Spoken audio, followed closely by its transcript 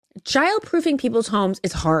Childproofing people's homes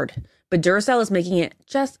is hard, but Duracell is making it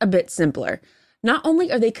just a bit simpler. Not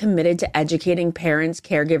only are they committed to educating parents,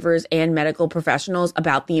 caregivers, and medical professionals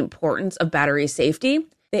about the importance of battery safety,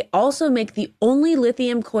 they also make the only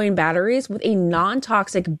lithium coin batteries with a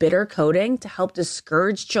non-toxic bitter coating to help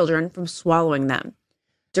discourage children from swallowing them.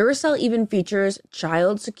 Duracell even features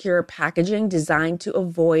child-secure packaging designed to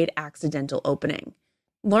avoid accidental opening.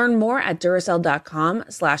 Learn more at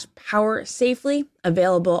Duracell.com/powersafely,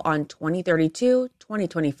 available on 2032,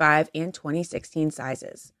 2025, and 2016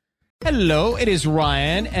 sizes. Hello, it is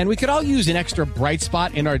Ryan, and we could all use an extra bright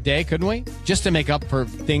spot in our day, couldn't we? Just to make up for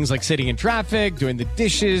things like sitting in traffic, doing the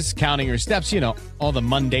dishes, counting your steps, all the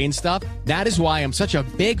mundane stuff. That is why I'm such a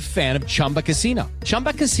big fan of Chumba Casino.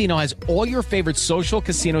 Chumba Casino has all your favorite social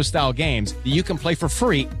casino-style games that you can play for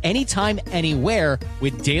free anytime, anywhere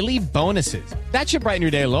with daily bonuses. That should brighten your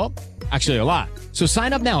day a little. Actually, a lot. So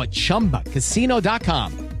sign up now at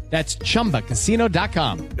ChumbaCasino.com. That's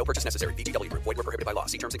ChumbaCasino.com. No purchase necessary. VGW Group. Void where prohibited by law.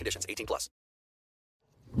 See terms and conditions. 18+.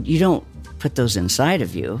 You don't put those inside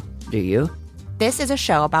of you, do you? This is a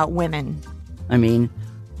show about women. I mean,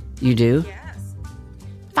 you do? Yes.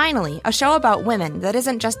 Finally, a show about women that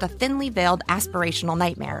isn't just a thinly veiled aspirational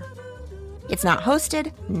nightmare. It's not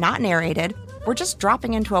hosted, not narrated. We're just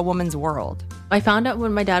dropping into a woman's world. I found out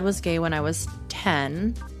when my dad was gay when I was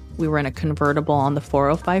 10. We were in a convertible on the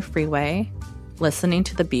 405 freeway, listening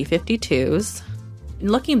to the B-52s.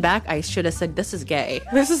 Looking back, I should have said, this is gay.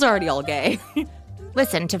 This is already all gay.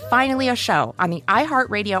 Listen to Finally a Show on the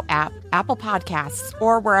iHeartRadio app, Apple Podcasts,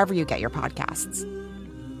 or wherever you get your podcasts.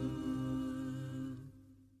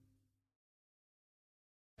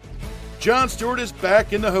 Jon Stewart is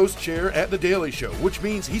back in the host chair at The Daily Show, which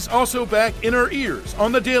means he's also back in our ears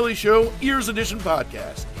on The Daily Show Ears Edition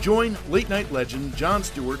podcast. Join late-night legend Jon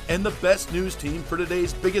Stewart and the best news team for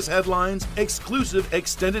today's biggest headlines, exclusive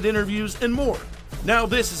extended interviews, and more. Now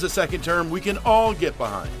this is a second term we can all get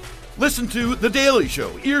behind. Listen to The Daily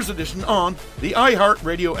Show Ears Edition on the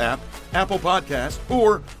iHeartRadio app, Apple Podcasts,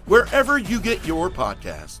 or wherever you get your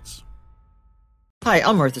podcasts. Hi,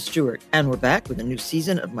 I'm Martha Stewart, and we're back with a new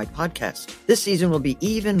season of my podcast. This season will be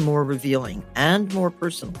even more revealing and more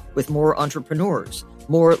personal, with more entrepreneurs,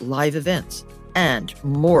 more live events, and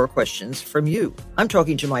more questions from you. I'm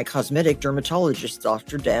talking to my cosmetic dermatologist,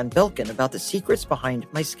 Dr. Dan Belkin, about the secrets behind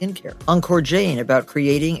my skincare. Encore Jane about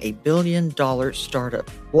creating a billion-dollar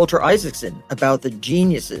startup. Walter Isaacson about the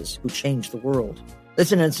geniuses who changed the world.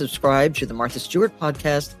 Listen and subscribe to the Martha Stewart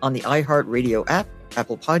podcast on the iHeartRadio app,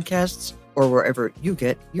 Apple Podcasts, or wherever you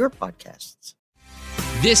get your podcasts.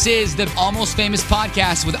 This is the Almost Famous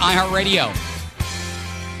podcast with iHeartRadio.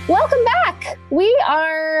 Welcome back. We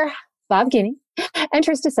are Bob Guiney and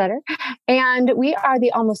Trista Sutter, and we are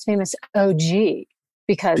the Almost Famous OG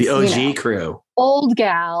because the OG crew. Old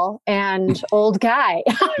gal and old guy.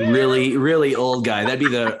 Really, really old guy. That'd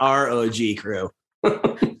be our OG crew.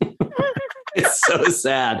 It's so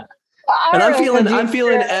sad. And I'm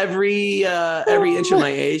feeling every inch of my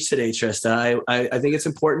age today, Trista. I think it's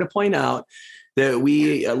important to point out that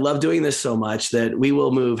we love doing this so much that we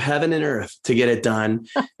will move heaven and earth to get it done.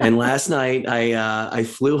 And last night I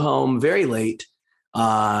flew home very late,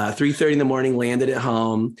 3:30 in the morning, landed at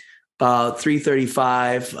home. About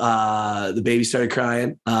 3:35, the baby started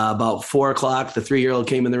crying. About 4 o'clock, the 3-year-old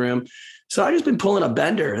came in the room. So I've just been pulling a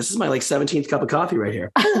bender. This is my 17th cup of coffee right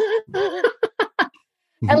here.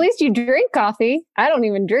 At least you drink coffee. I don't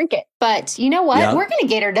even drink it. But you know what? Yep. We're going to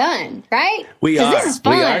get her done, right? We are. This is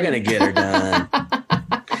fun. We are going to get her done.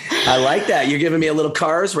 I like that. You're giving me a little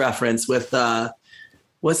Cars reference with,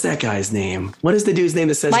 what's that guy's name? What is the dude's name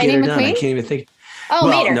that says get her done? I can't even think. Oh,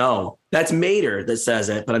 well, Mater. No, that's Mater that says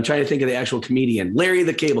it, but I'm trying to think of the actual comedian. Larry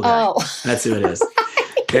the Cable Guy. Oh. That's who it is.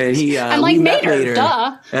 And I'm like Mater,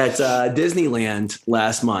 duh. At Disneyland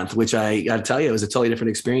last month, which I got to tell you, it was a totally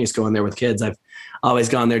different experience going there with kids. I've always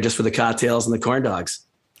gone there just for the cocktails and the corn dogs.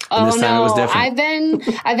 And this time it was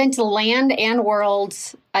different. I've been to Land and World,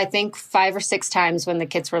 I think 5 or 6 times when the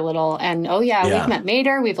kids were little. And we've met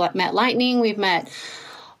Mater, we've met Lightning, we've met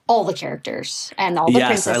all the characters and all the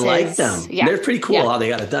princesses. Yes, I like them. Yeah. They're pretty cool how they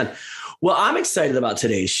got it done. Well, I'm excited about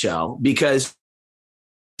today's show because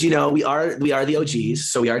we are the OGs,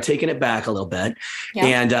 so we are taking it back a little bit. Yeah.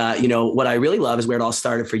 And, what I really love is where it all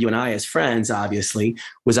started for you and I as friends, obviously,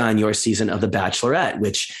 was on your season of The Bachelorette,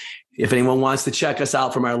 which if anyone wants to check us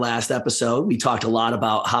out from our last episode, we talked a lot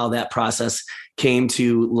about how that process came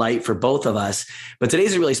to light for both of us. But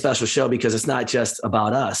today's a really special show because it's not just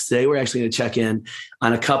about us. Today, we're actually going to check in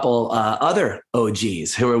on a couple other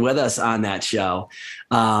OGs who were with us on that show,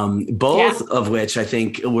 both of which I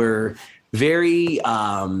think were very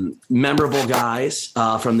memorable guys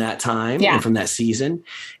from that time and from that season.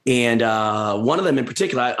 And one of them in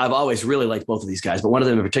particular, I've always really liked both of these guys, but one of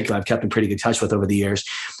them in particular, I've kept in pretty good touch with over the years.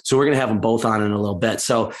 So we're going to have them both on in a little bit.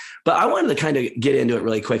 So, but I wanted to kind of get into it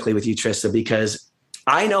really quickly with you, Trista, because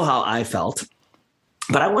I know how I felt,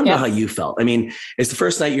 but I want to know how you felt. I mean, it's the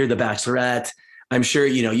first night you're the Bachelorette. I'm sure,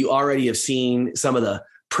 you already have seen some of the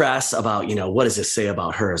press about, what does this say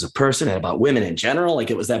about her as a person and about women in general? Like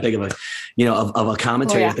it was that big of a, of a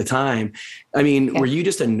commentary at the time. I mean, were you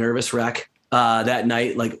just a nervous wreck that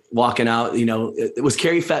night, like walking out, was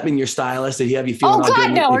Carrie Fettman your stylist? Did he have you feeling all good? Oh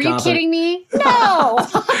God, no. Are you kidding me? No.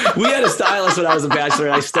 We had a stylist when I was a Bachelor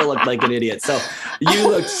and I still looked like an idiot. So you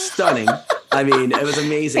looked stunning. I mean, it was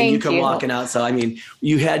amazing. You come walking out. So, I mean,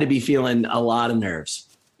 you had to be feeling a lot of nerves.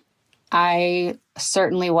 I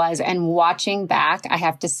certainly was. And watching back, I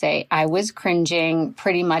have to say, I was cringing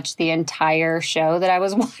pretty much the entire show that I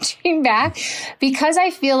was watching back because I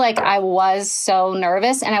feel like I was so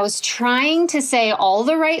nervous and I was trying to say all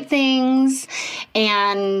the right things.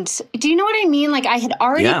 And do you know what I mean? Like I had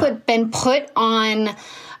already been put on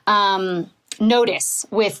notice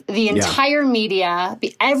with the entire media.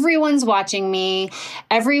 Everyone's watching me.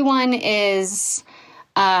 Everyone is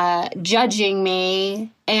judging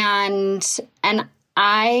me. And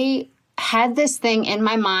I had this thing in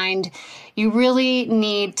my mind. You really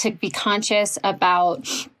need to be conscious about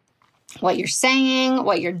what you're saying,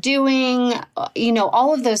 what you're doing,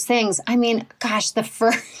 all of those things. I mean, gosh,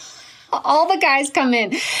 all the guys come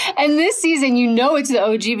in. And this season, it's the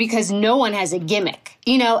OG because no one has a gimmick.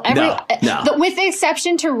 With the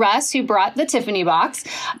exception to Russ, who brought the Tiffany box,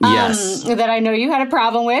 that I know you had a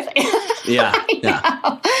problem with.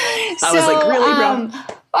 I was like, really, bro?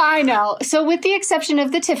 I know. So with the exception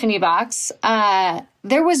of the Tiffany box,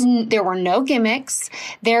 there were no gimmicks.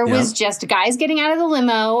 There was just guys getting out of the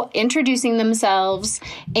limo, introducing themselves,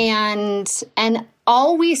 and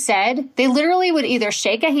all we said, they literally would either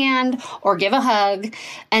shake a hand or give a hug.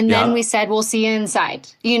 And then we said, we'll see you inside,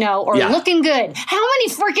 or looking good. How many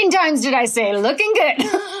freaking times did I say looking good?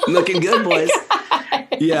 Looking good, boys.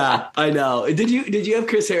 Yeah, I know. Did you have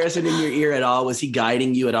Chris Harrison in your ear at all? Was he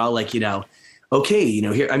guiding you at all? Like, okay,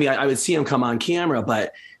 here, I mean, I would see him come on camera,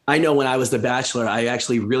 but I know when I was the Bachelor, I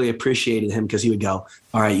actually really appreciated him because he would go,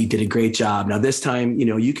 all right, you did a great job. Now this time,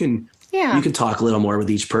 you can talk a little more with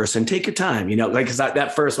each person. Take your time, like, cause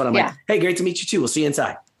that first one, I'm like, hey, great to meet you too. We'll see you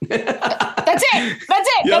inside. That's it.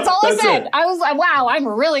 That's all I said. I was like, wow, I'm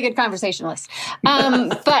a really good conversationalist.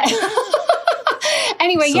 But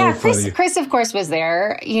anyway, Chris, of course, was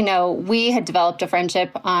there. We had developed a friendship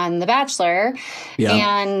on The Bachelor.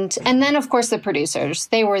 And then, of course, the producers,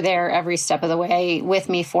 they were there every step of the way with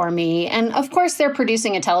me, for me. And, of course, they're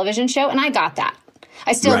producing a television show, and I got that.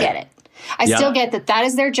 I still get it. I still get that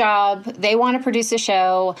is their job. They want to produce a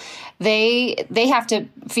show. They have to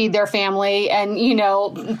feed their family and,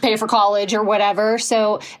 pay for college or whatever.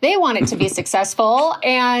 So they want it to be successful.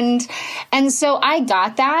 And so I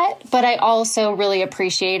got that, but I also really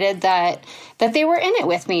appreciated that they were in it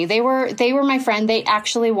with me. They were my friend. They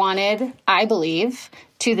actually wanted, I believe,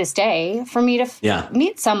 to this day, for me to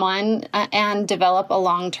meet someone and develop a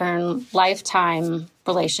long-term, lifetime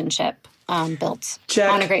relationship. Built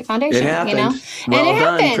on a great foundation, It happened.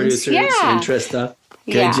 Well done, producers and Trista.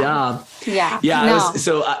 Good job.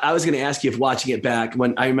 I was going to ask you if watching it back,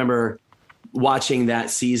 when I remember watching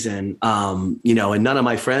that season, and none of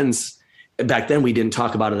my friends back then, we didn't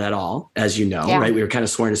talk about it at all, as you know, right? We were kind of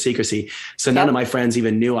sworn to secrecy. So none of my friends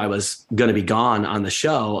even knew I was going to be gone on the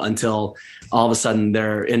show until all of a sudden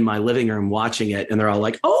they're in my living room watching it and they're all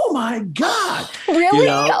like, oh my God. Really?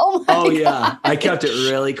 Oh God. I kept it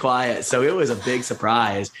really quiet. So it was a big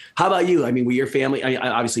surprise. How about you? I mean, were your family,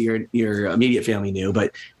 obviously your immediate family knew,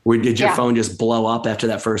 but did your phone just blow up after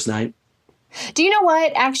that first night? Do you know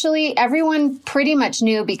what? Actually, everyone pretty much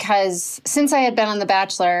knew because since I had been on The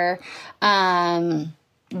Bachelor,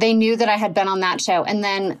 they knew that I had been on that show. And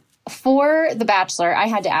then for The Bachelor, I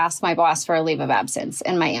had to ask my boss for a leave of absence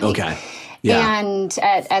in Miami. Okay. Yeah. And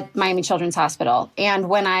at Miami Children's Hospital. And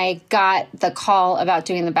when I got the call about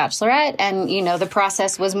doing The Bachelorette and, the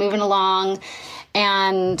process was moving along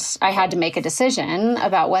and I had to make a decision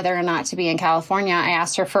about whether or not to be in California, I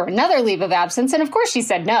asked her for another leave of absence. And of course she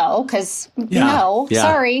said no, because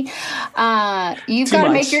sorry. You've got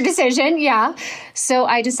to make your decision. Yeah. So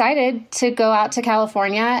I decided to go out to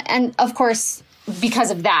California. And of course,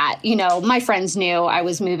 because of that, my friends knew I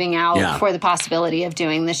was moving out for the possibility of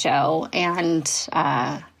doing the show. And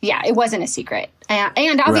Yeah, it wasn't a secret.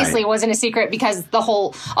 And obviously it wasn't a secret because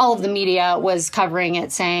all of the media was covering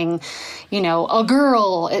it saying, a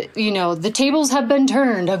girl, the tables have been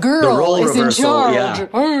turned. A girl is in charge.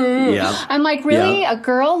 Yeah. I'm like, really? A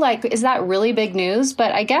girl? Like, is that really big news?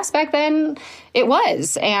 But I guess back then it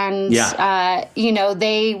was. And,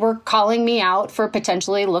 they were calling me out for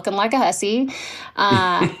potentially looking like a hussy.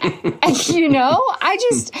 I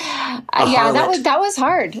just, that was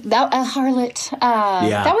hard. A harlot.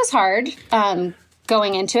 That was hard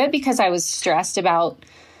going into it because I was stressed about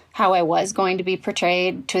how I was going to be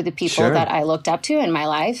portrayed to the people that I looked up to in my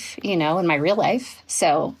life, in my real life.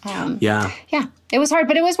 So, it was hard,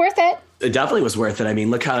 but it was worth it. It definitely was worth it. I mean,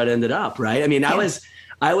 look how it ended up, right? I mean,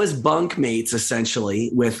 I was bunk mates essentially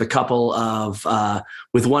with a couple of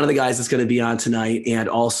with one of the guys that's going to be on tonight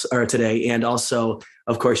today, and also,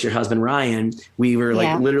 of course, your husband Ryan. We were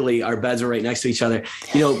literally our beds were right next to each other.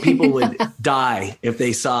 People would die if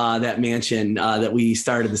they saw that mansion that we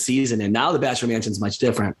started the season in. Now the Bachelor Mansion is much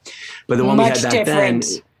different, but the one we had back then,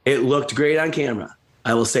 it looked great on camera.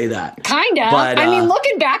 I will say that. Kind of. I mean,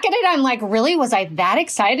 looking back at it, I'm like, really? Was I that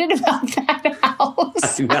excited about that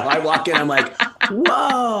house? I walk in, I'm like,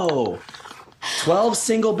 whoa, 12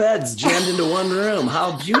 single beds jammed into one room.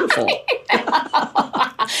 How beautiful. And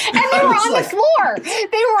they were on the floor.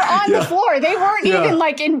 They were on the floor. They weren't even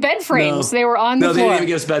like in bed frames. No. They were on the floor. No, they didn't even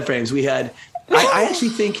give us bed frames. We had, I actually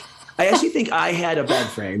think I had a bed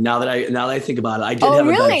frame. Now that I think about it, I did have a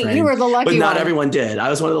bed frame. You were the lucky one. But not everyone did. I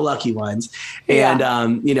was one of the lucky ones. And,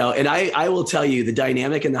 and I will tell you, the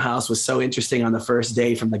dynamic in the house was so interesting on the first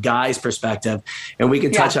day from the guy's perspective. And we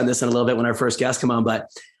can touch on this in a little bit when our first guests come on.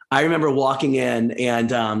 But I remember walking in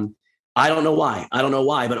and I don't know why,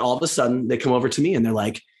 but all of a sudden they come over to me and they're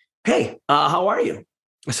like, hey, how are you?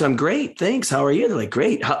 I said, I'm great. Thanks. How are you? They're like,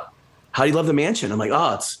 great. How do you love the mansion? I'm like,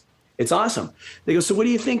 oh, it's awesome. They go, so what do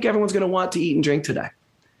you think everyone's going to want to eat and drink today?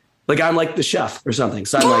 Like I'm like the chef or something.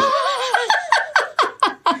 So I'm like,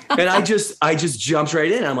 and I just jumped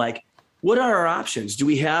right in. I'm like, what are our options? Do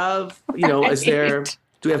we have, do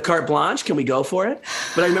we have carte blanche? Can we go for it?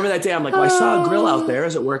 But I remember that day I'm like, well, I saw a grill out there.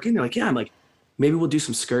 Is it working? They're like, yeah. I'm like, maybe we'll do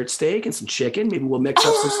some skirt steak and some chicken. Maybe we'll mix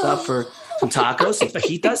up some stuff for some tacos, some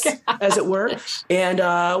fajitas, as it were. And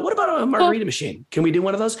what about a margarita machine? Can we do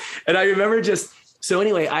one of those? And I remember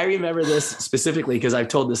I remember this specifically because I've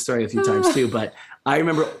told this story a few times too, but I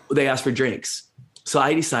remember they asked for drinks. So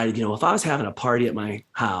I decided, if I was having a party at my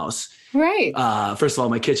house, right. First of all,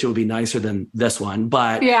 my kitchen would be nicer than this one,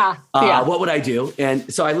 but what would I do?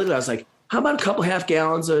 And so I was like, how about a couple half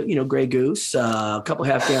gallons of, Grey Goose, a couple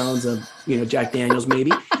half gallons of, Jack Daniels,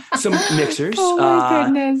 maybe some mixers,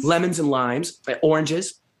 lemons and limes,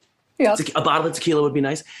 oranges. Yep. A bottle of tequila would be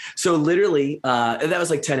nice. So literally, that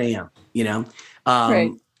was like 10 a.m.,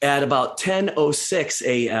 Right. At about 10:06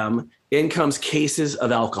 a.m., in comes cases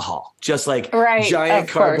of alcohol, just like giant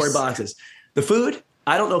cardboard boxes. The food,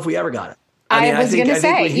 I don't know if we ever got it. I was going to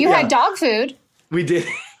say, you had dog food. We did.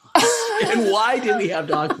 And why did we have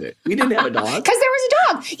dog food? We didn't have a dog. Because there was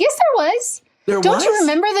a dog. Yes, there was. Don't you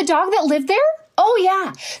remember the dog that lived there? Oh,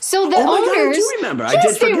 yeah. So the owners, God, I do remember.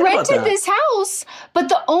 They rented this house, but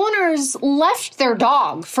the owners left their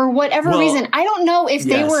dog for whatever reason. I don't know if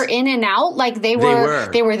they were in and out, like they were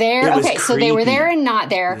there. Okay, so they were there and not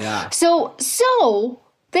there. Yeah. So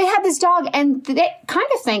they had this dog, and they kind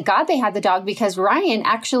of thank God they had the dog because Ryan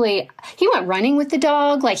he went running with the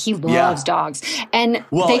dog. Like he loves dogs, and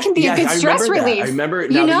they can be a good stress relief. I remember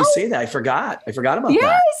now that you say that. I forgot about that.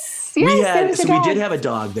 Yes, we did have a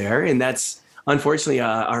dog there, and that's. Unfortunately,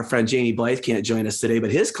 our friend Jamie Blythe can't join us today,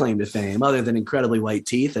 but his claim to fame, other than incredibly white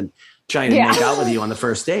teeth and trying to make out with you on the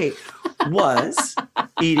first date, was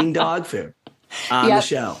eating dog food on the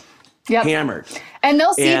show. Yep. Hammered. And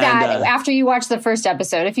they'll see that after you watch the first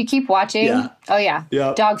episode. If you keep watching,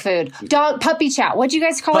 dog food. Puppy chow. What'd you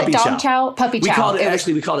guys call it? Dog chow? Puppy chow.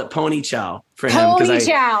 We called it pony chow for him. Pony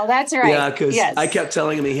chow, that's right. Yeah, because I kept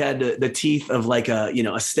telling him he had the teeth of like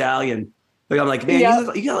a stallion. Like I'm like, man,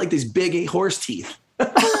 you got like these big horse teeth.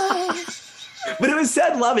 But it was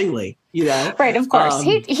said lovingly, Right, of course.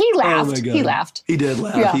 He laughed. Oh he laughed. He did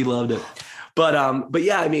laugh. Yeah. He loved it. But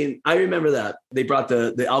yeah, I mean, I remember that they brought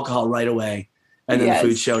the alcohol right away, and then the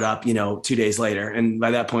food showed up, 2 days later. And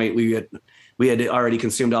by that point, we had already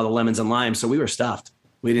consumed all the lemons and limes, so we were stuffed.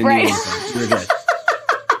 We didn't need anything. We were good.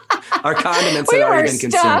 Our condiments had already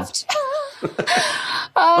been consumed.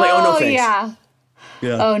 Oh, no thanks. Yeah.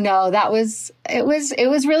 Yeah. Oh no, it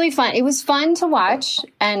was really fun. It was fun to watch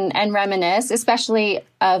and reminisce, especially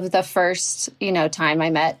of the first, time I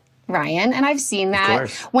met Ryan, and I've seen that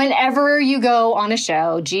whenever you go on a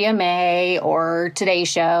show, GMA or Today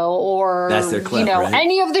Show or that's their clip, right?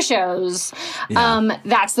 any of the shows. Yeah.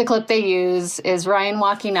 That's the clip they use is Ryan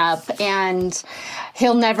walking up, and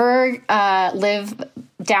he'll never live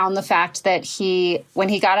down the fact that when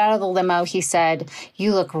he got out of the limo, he said,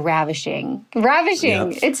 "You look ravishing."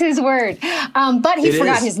 Ravishing. Yep. It's his word. But he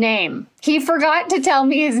forgot his name. He forgot to tell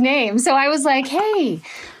me his name. So I was like, "Hey,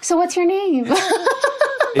 so what's your name?"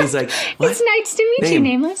 And he's like, what? It's nice to meet you,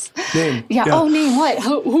 Nameless. Name. Yeah. Oh, name what?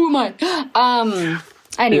 Who am I?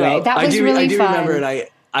 Anyway, that was really fun. I do remember, and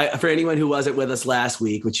I for anyone who wasn't with us last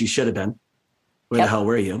week, which you should have been, where the hell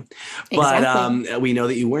were you? But we know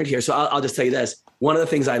that you weren't here. So I'll just tell you this. One of the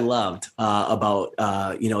things I loved about,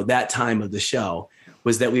 that time of the show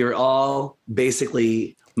was that we were all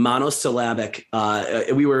basically monosyllabic.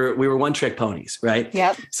 We were one trick ponies, right?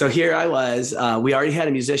 Yep. So here I was, we already had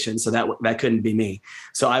a musician, so that couldn't be me.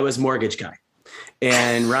 So I was mortgage guy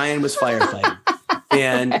and Ryan was firefighter.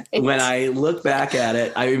 And when I look back at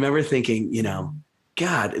it, I remember thinking,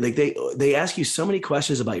 God, like they ask you so many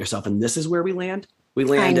questions about yourself, and this is where we land. We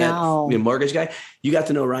land at mortgage guy. You got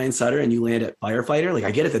to know Ryan Sutter and you land at firefighter. Like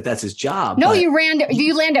I get it that's his job. No, you land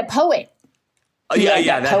at poet.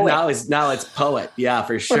 Now it's poet. Yeah,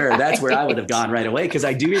 for sure. Right. That's where I would have gone right away. Cause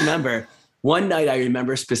I do remember one night I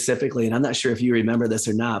remember specifically, and I'm not sure if you remember this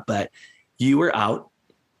or not, but you were out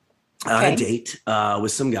on a date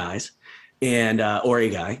with some guys and, or a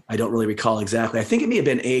guy. I don't really recall exactly. I think it may have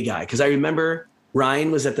been a guy. Cause I remember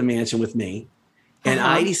Ryan was at the mansion with me and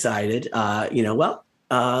I decided, let's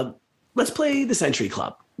play the Century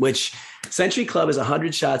Club, which Century Club is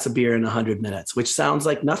 100 shots of beer in 100 minutes, which sounds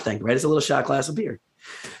like nothing, right? It's a little shot glass of beer.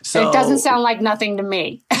 So it doesn't sound like nothing to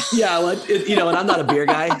me. Yeah, well, and I'm not a beer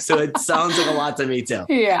guy, so it sounds like a lot to me too.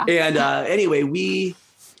 Yeah. And anyway,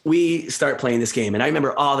 we start playing this game, and I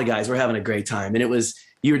remember all the guys were having a great time, and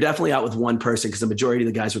you were definitely out with one person because the majority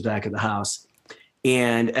of the guys were back at the house.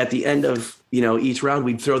 And at the end of each round,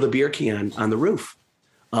 we'd throw the beer can on the roof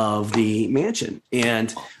of the mansion,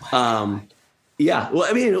 and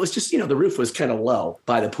it was just the roof was kind of low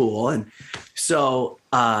by the pool, and so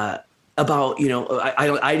I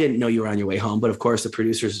didn't know you were on your way home, but of course the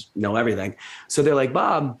producers know everything, so they're like,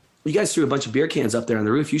 Bob, you guys threw a bunch of beer cans up there on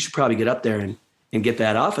the roof. You should probably get up there and get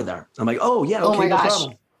that off of there. I'm like, oh yeah, okay, no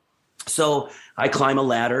problem. So I climb a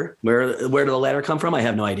ladder. Where did the ladder come from? I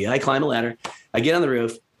have no idea. I climb a ladder. I get on the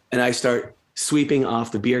roof and I start sweeping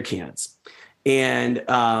off the beer cans. And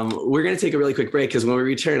we're going to take a really quick break because when we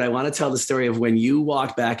return, I want to tell the story of when you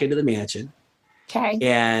walked back into the mansion. Okay.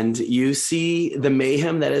 And you see the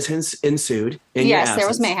mayhem that has ensued in your absence. Yes, there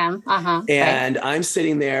was mayhem. And I'm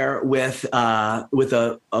sitting there with an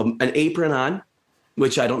apron on,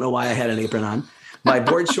 which I don't know why I had an apron on, my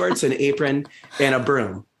board shorts, an apron, and a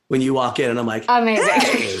broom. When you walk in, and I'm like, amazing.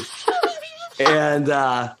 Hey. And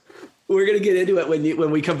we're going to get into it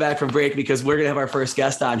when we come back from break, because we're going to have our first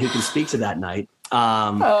guest on who can speak to that night.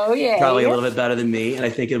 Probably a little bit better than me. And I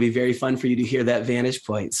think it'll be very fun for you to hear that vantage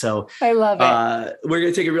point. So I love it. We're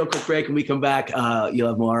going to take a real quick break. When we come back, you'll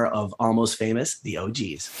have more of Almost Famous, the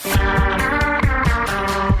OGs.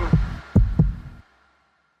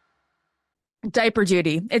 Diaper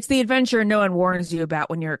duty. It's the adventure no one warns you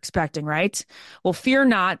about when you're expecting, right? Well, fear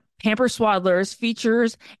not. Pampers Swaddlers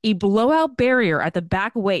features a blowout barrier at the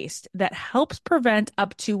back waist that helps prevent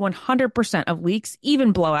up to 100% of leaks,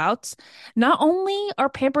 even blowouts. Not only are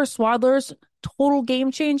Pampers Swaddlers total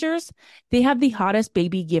game changers, they have the hottest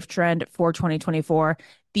baby gift trend for 2024,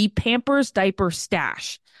 the Pampers Diaper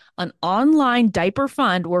Stash, an online diaper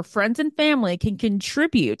fund where friends and family can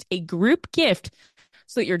contribute a group gift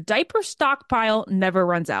so that your diaper stockpile never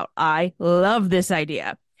runs out. I love this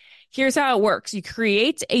idea. Here's how it works. You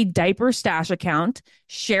create a diaper stash account,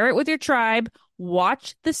 share it with your tribe,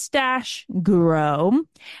 watch the stash grow,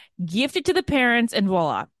 gift it to the parents, and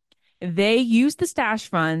voila. They use the stash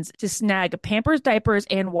funds to snag Pampers diapers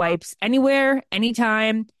and wipes anywhere,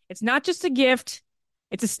 anytime. It's not just a gift.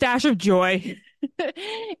 It's a stash of joy,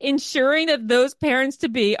 ensuring that those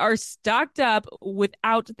parents-to-be are stocked up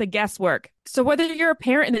without the guesswork. So whether you're a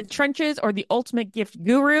parent in the trenches or the ultimate gift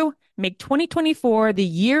guru, make 2024 the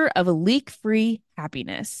year of leak-free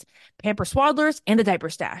happiness. Pampers Swaddlers and the Diaper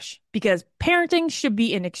Stash, because parenting should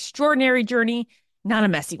be an extraordinary journey, not a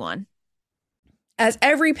messy one. As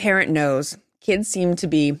every parent knows, kids seem to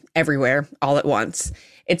be everywhere all at once.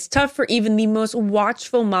 It's tough for even the most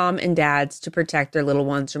watchful mom and dads to protect their little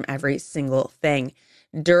ones from every single thing.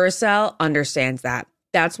 Duracell understands that.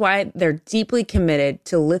 That's why they're deeply committed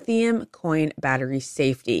to lithium coin battery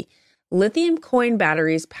safety. Lithium coin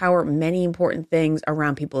batteries power many important things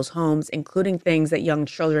around people's homes, including things that young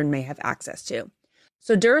children may have access to.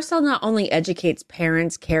 So Duracell not only educates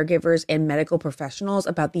parents, caregivers, and medical professionals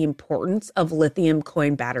about the importance of lithium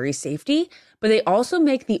coin battery safety, but they also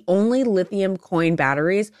make the only lithium coin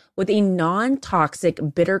batteries with a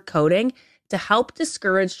non-toxic bitter coating to help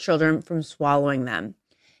discourage children from swallowing them.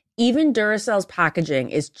 Even Duracell's packaging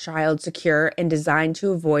is child secure and designed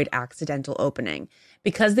to avoid accidental opening.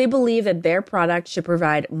 Because they believe that their product should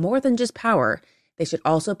provide more than just power, they should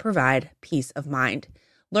also provide peace of mind.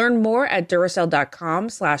 Learn more at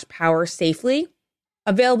Duracell.com/power safely.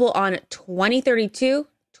 Available on 2032,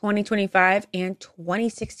 2025, and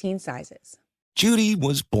 2016 sizes. Judy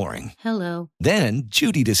was boring. Hello. Then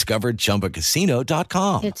Judy discovered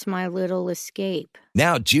ChumbaCasino.com. It's my little escape.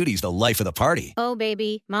 Now Judy's the life of the party. Oh,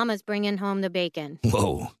 baby, mama's bringing home the bacon.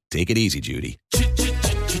 Whoa, take it easy, Judy.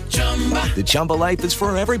 The Chumba life is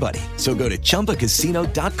for everybody. So go to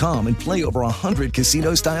ChumbaCasino.com and play over 100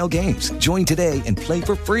 casino-style games. Join today and play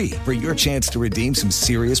for free for your chance to redeem some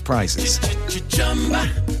serious prizes.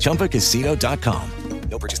 ChumbaCasino.com.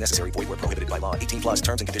 No purchase necessary. Void where prohibited by law. 18+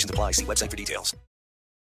 terms and conditions apply. See website for details.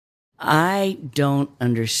 I don't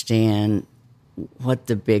understand what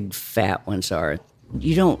the big fat ones are.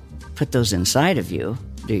 You don't put those inside of you,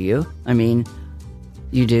 do you? I mean,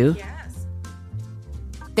 you do?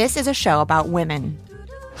 This is a show about women.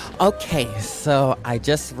 Okay, so I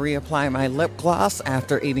just reapplied my lip gloss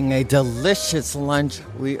after eating a delicious lunch.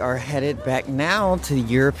 We are headed back now to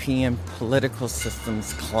European Political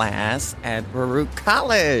Systems class at Baruch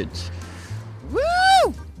College.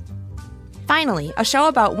 Woo! Finally, a show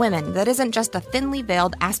about women that isn't just a thinly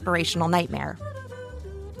veiled aspirational nightmare.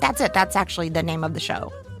 That's it. That's actually the name of the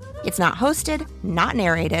show. It's not hosted, not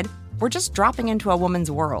narrated. We're just dropping into a woman's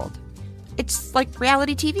world. It's like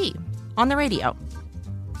reality TV on the radio.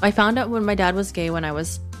 I found out when my dad was gay when I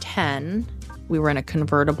was 10. We were in a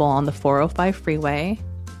convertible on the 405 freeway,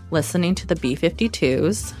 listening to the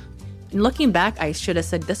B-52s. And looking back, I should have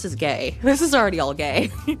said, this is gay. This is already all gay.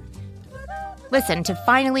 Listen to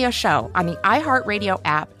Finally a Show on the iHeartRadio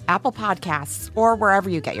app, Apple Podcasts, or wherever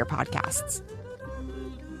you get your podcasts.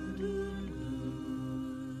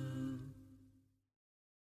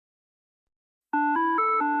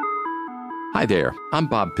 Hi there, I'm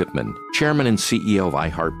Bob Pittman, Chairman and CEO of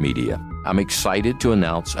iHeartMedia. I'm excited to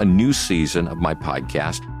announce a new season of my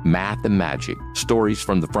podcast, Math and Magic, Stories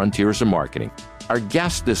from the Frontiers of Marketing. Our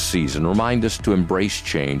guests this season remind us to embrace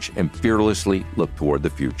change and fearlessly look toward the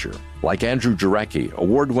future. Like Andrew Jarecki,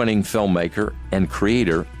 award-winning filmmaker and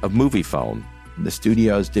creator of MoviePhone. The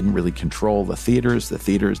studios didn't really control the theaters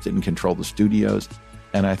didn't control the studios.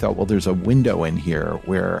 And I thought, well, there's a window in here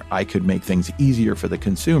where I could make things easier for the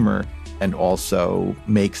consumer and also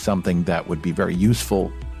make something that would be very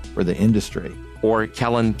useful for the industry. Or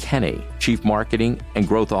Kellen Kenny, Chief Marketing and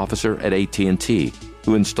Growth Officer at AT&T,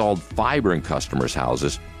 who installed fiber in customers'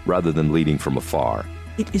 houses rather than leading from afar.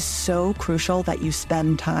 It is so crucial that you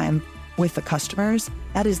spend time with the customers.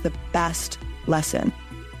 That is the best lesson.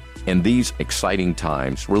 In these exciting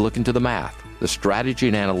times, we're looking to the math, the strategy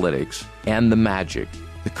and analytics, and the magic,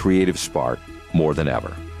 the creative spark, more than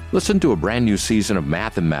ever. Listen to a brand new season of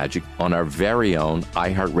Math and Magic on our very own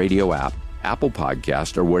iHeartRadio app, Apple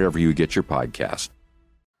Podcast, or wherever you get your podcast.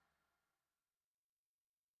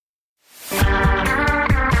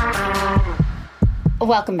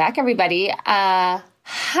 Welcome back, everybody. Hi,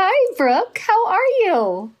 Brooke. How are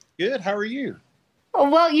you? Good. How are you?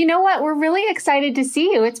 Well, you know what? We're really excited to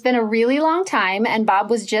see you. It's been a really long time, and Bob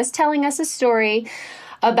was just telling us a story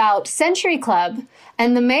about Century Club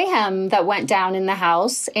and the mayhem that went down in the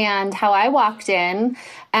house and how I walked in,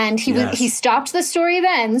 and he stopped the story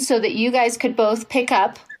then so that you guys could both pick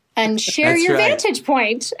up and share your vantage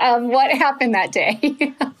point of what happened that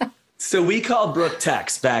day. So we called Brooke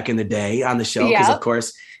Tex back in the day on the show because, of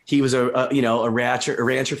course, he was a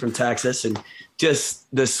rancher from Texas and just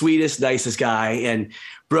the sweetest, nicest guy. And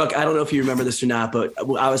Brooke, I don't know if you remember this or not, but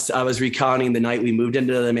I was recounting the night we moved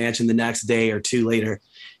into the mansion the next day or two later.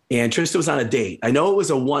 And Trista was on a date. I know it was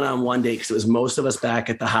a one-on-one date because it was most of us back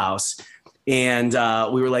at the house. And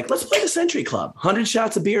we were like, let's play the Century Club. 100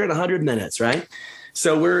 shots of beer in 100 minutes, right?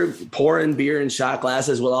 So we're pouring beer in shot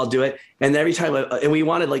glasses. We'll all do it. And every time, and we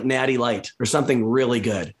wanted like Natty Light or something really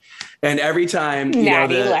good. And every time,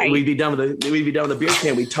 we'd be done with the beer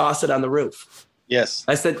can, we toss it on the roof. Yes.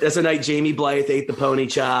 That's the night Jamie Blythe ate the pony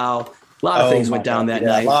chow. A lot of things went down that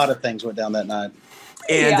night. A lot of things went down that night.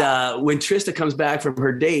 And when Trista comes back from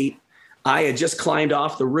her date, I had just climbed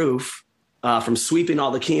off the roof from sweeping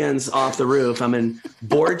all the cans off the roof. I'm in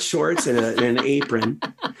board shorts and an apron.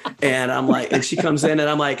 And I'm like, and she comes in and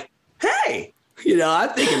I'm like, hey, You know, I'm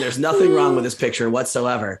thinking there's nothing wrong with this picture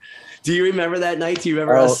whatsoever. Do you remember that night? Do you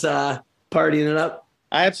remember us partying it up?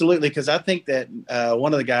 Absolutely, because I think that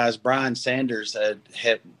one of the guys, Brian Sanders,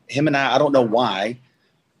 had him and I don't know why,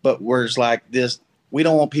 but we're like this. We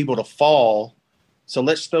don't want people to fall, so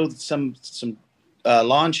let's throw some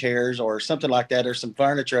lawn chairs or something like that, or some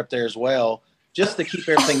furniture up there as well, just to keep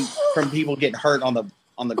everything from people getting hurt on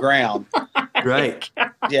the ground. Right.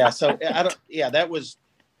 Yeah. So I don't. Yeah, that was.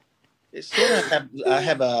 It's sort of I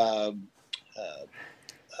have a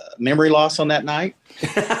memory loss on that night.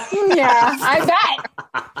 Yeah, I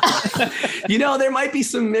bet. You know, there might be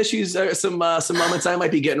some issues, some moments I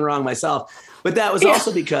might be getting wrong myself, but that was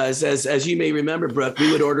also because, as you may remember, Brooke,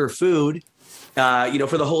 we would order food,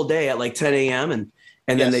 for the whole day at like 10 a.m. and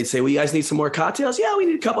then they'd say, well, you guys need some more cocktails? Yeah, we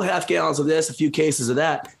need a couple half gallons of this, a few cases of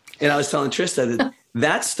that. And I was telling Trista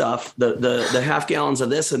that stuff, the half gallons of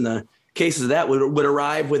this and the cases of that would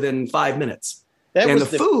arrive within 5 minutes. That and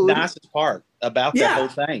was the food, nicest part about that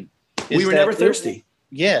whole thing. We were never thirsty.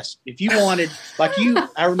 Yes. If you wanted,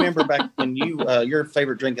 I remember back when your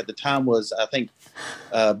favorite drink at the time was, I think,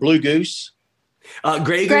 Blue Goose.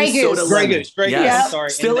 Grey Goose soda lemon. Grey Goose. Sorry.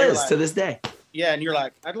 Still is to this day. Yeah. And you're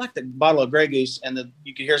like, I'd like the bottle of Grey Goose. And then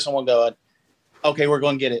you could hear someone going, okay, we're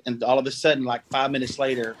going to get it. And all of a sudden, like 5 minutes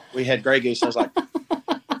later, we had Grey Goose. I was like,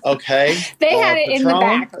 okay. They had it in the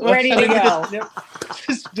back, ready to go.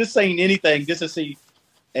 Just saying anything just to see.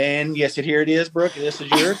 And yes, here it is, Brooke. This is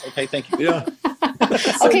yours. Okay, thank you. Yeah.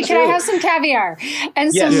 Okay, can I have some caviar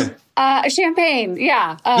and some champagne?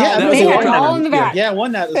 Yeah. That they was had it all in the back. Yeah,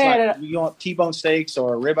 one night it was like, you want T-bone steaks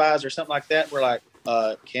or ribeyes or something like that? We're like,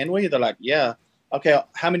 can we? They're like, yeah. Okay,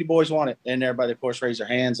 how many boys want it? And everybody, of course, raised their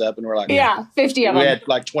hands up, and we're like, 50 of them. We had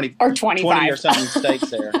like 20 or 25 20 or something steaks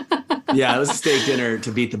there. Yeah, it was a steak dinner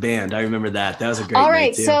to beat the band. I remember that. That was a great All night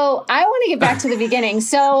right, too. so I want to get back to the beginning.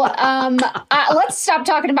 So let's stop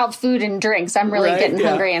talking about food and drinks. I'm really getting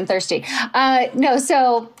hungry and thirsty.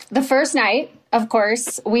 So the first night, of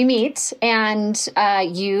course, we meet, and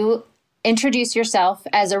you introduce yourself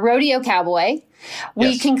as a rodeo cowboy.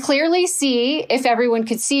 We can clearly see, if everyone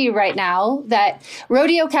could see right now, that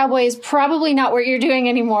rodeo cowboy is probably not what you're doing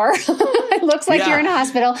anymore. It looks like you're in a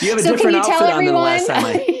hospital. You have a different outfit on than the last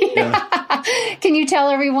time Can you tell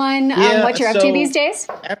everyone what you're up to these days?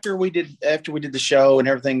 After we did the show and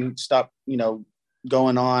everything stopped,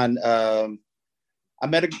 going on, I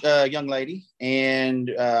met a young lady, and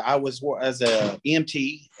I was as a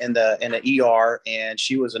EMT in the ER, and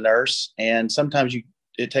she was a nurse. And sometimes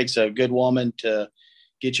it takes a good woman to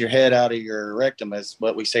get your head out of your rectum, is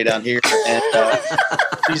what we say down here. And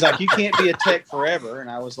she's like, you can't be a tech forever.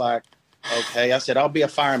 And I was like, okay. I said, I'll be a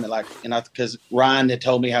fireman. Because Ryan had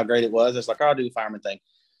told me how great it was. I was like, I'll do the fireman thing.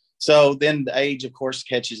 So then the age, of course,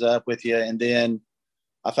 catches up with you. And then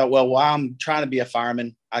I thought, well, while I'm trying to be a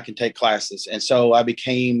fireman, I can take classes. And so I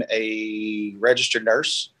became a registered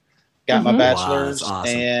nurse, got my bachelor's,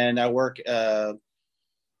 and I work,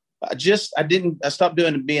 I stopped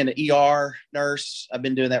being an ER nurse. I've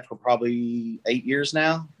been doing that for probably 8 years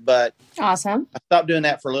now, but awesome. I stopped doing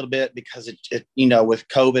that for a little bit because it with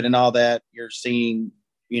COVID and all that, you're seeing,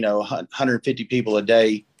 150 people a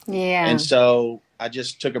day. Yeah. And so I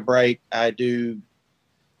just took a break.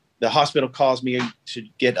 The hospital calls me to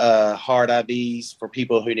get hard IVs for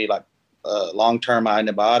people who need long-term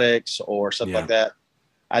antibiotics or something like that.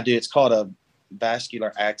 It's called a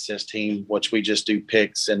vascular access team, which we just do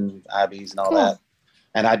PICs and IVs and all that.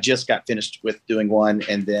 And I just got finished with doing one,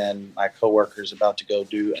 and then my coworker is about to go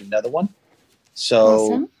do another one.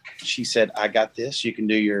 So she said, I got this. You can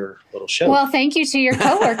do your little show. Well, thank you to your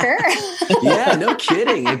coworker. Yeah, no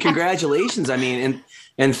kidding. And congratulations. I mean,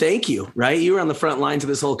 and thank you, right? You were on the front lines of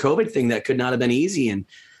this whole COVID thing that could not have been easy. And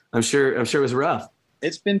I'm sure it was rough.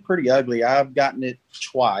 It's been pretty ugly. I've gotten it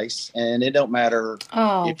twice, and it don't matter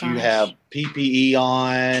if you have PPE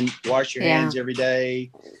on, wash your hands every day.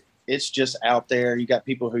 It's just out there. You got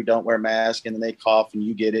people who don't wear masks, and then they cough, and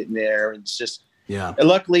you get it in there. It's just, and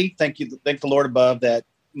luckily, thank the Lord above, that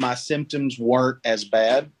my symptoms weren't as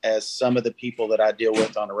bad as some of the people that I deal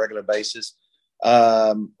with on a regular basis.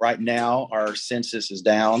 Right now, our census is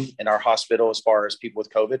down in our hospital as far as people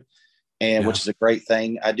with COVID. Which is a great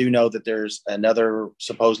thing. I do know that there's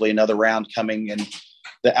supposedly another round coming in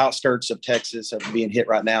the outskirts of Texas of being hit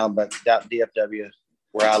right now, but DFW,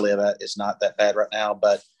 where I live at, is not that bad right now,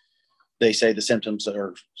 but they say the symptoms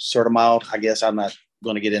are sort of mild. I guess I'm not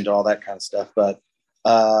going to get into all that kind of stuff, but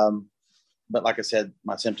like I said,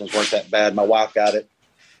 my symptoms weren't that bad. My wife got it,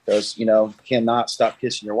 because, you know, cannot stop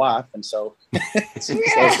kissing your wife. And so, so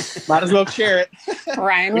might as well share it.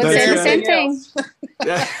 Ryan would say the same thing.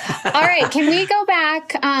 All right. Can we go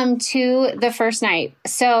back to the first night?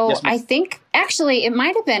 So yes, I think actually it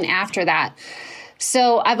might have been after that.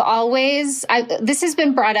 So this has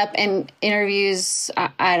been brought up in interviews,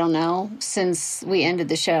 I don't know, since we ended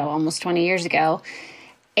the show almost 20 years ago.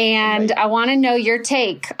 And I want to know your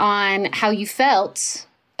take on how you felt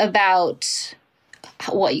about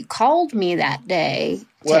what you called me that day.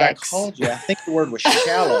 What I called you, I think the word was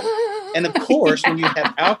shallow. And of course, when you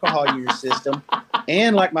have alcohol in your system,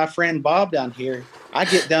 and like my friend Bob down here, I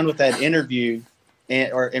get done with that interview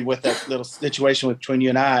and with that little situation between you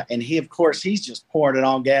and I, and he's just pouring it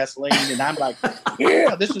on gasoline, and I'm like,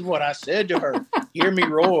 yeah, this is what I said to her. Hear me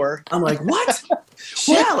roar. I'm like, what?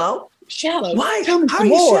 Shallow? Shallow? Why? Tell me How some are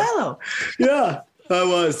you more. shallow? Yeah, I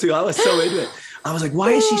was too. I was so into it. I was like,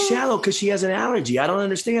 why is she shallow? Because she has an allergy. I don't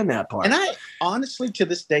understand that part. And I honestly, to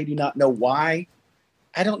this day, do not know why.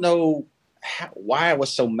 I don't know why I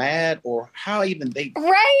was so mad, or how even they.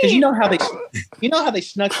 Right. Because you know how they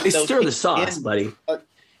snuck. They stir the sauce, buddy.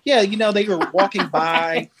 Yeah, you know, they were walking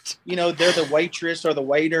by. You know, they're the waitress or the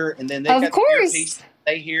waiter, and then they got the earpiece.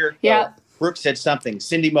 They hear. Yeah. Brooke said something.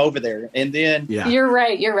 Send him over there, and then. Yeah. You're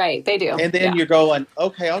right. They do. And then you're going,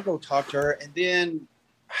 okay, I'll go talk to her, and then.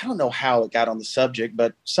 I don't know how it got on the subject,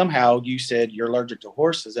 but somehow you said you're allergic to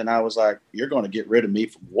horses. And I was like, you're going to get rid of me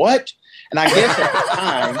from what? And I guess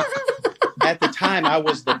at the time I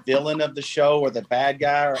was the villain of the show or the bad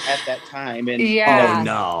guy or at that time. And yeah.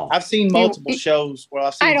 No, I've seen multiple shows.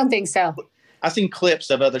 Well, I don't think so. I've seen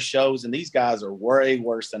clips of other shows, and these guys are way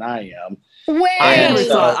worse than I am.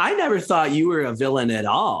 I never thought you were a villain at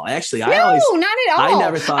all. Actually, not at all. I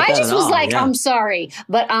never thought that I just at was all. like, Yeah. I'm sorry,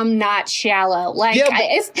 but I'm not shallow. Like,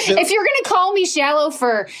 if you're gonna call me shallow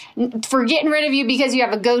for getting rid of you because you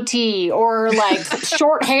have a goatee or like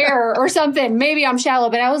short hair or something, maybe I'm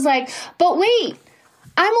shallow. But I was like, but wait.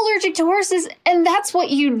 I'm allergic to horses, and that's what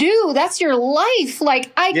you do. That's your life.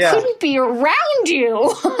 Like, I couldn't be around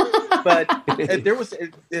you. But there was,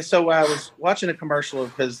 so I was watching a commercial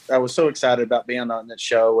because I was so excited about being on that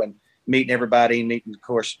show and meeting everybody, meeting, of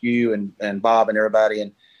course, you and Bob and everybody.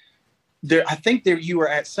 And I think you were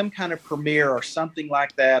at some kind of premiere or something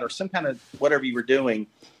like that, or some kind of whatever you were doing.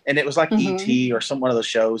 And it was like E.T. or one of those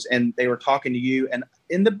shows. And they were talking to you. And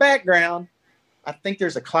in the background, I think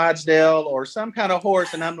there's a Clydesdale or some kind of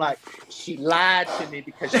horse, and I'm like, she lied to me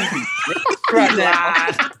because she'd be right now.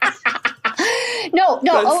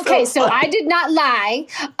 No. Okay, so I did not lie.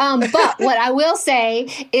 But what I will say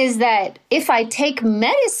is that if I take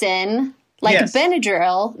medicine like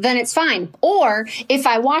Benadryl, then it's fine. Or if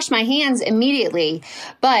I wash my hands immediately.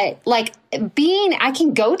 But like I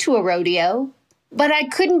can go to a rodeo. But I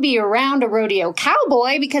couldn't be around a rodeo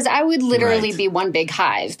cowboy because I would literally be one big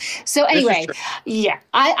hive. So anyway,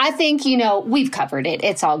 I think, we've covered it.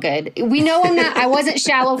 It's all good. We know I wasn't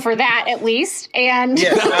shallow for that at least. And yeah,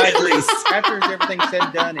 at least after everything's said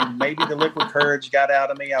and done, and maybe the liquid courage got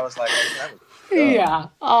out of me, I was like, yeah,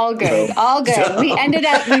 all good, all good.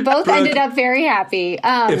 We both ended up very happy.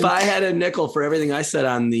 If I had a nickel for everything I said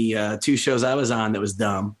on the 2 shows I was on that was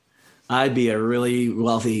dumb, I'd be a really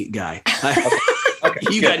wealthy guy.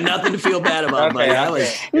 Okay, you got nothing to feel bad about, buddy. I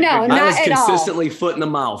was consistently foot in the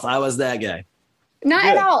mouth. I was that guy. Not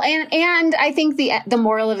at all. And I think the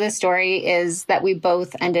moral of this story is that we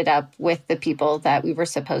both ended up with the people that we were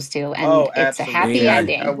supposed to, and it's a happy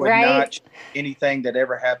ending, I would right? not anything that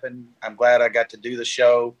ever happened. I'm glad I got to do the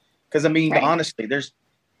show because honestly, there's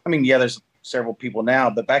several people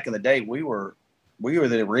now, but back in the day, we were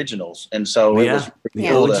the originals, and so it was the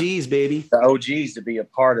OGs, baby, the OGs to be a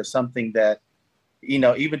part of something that.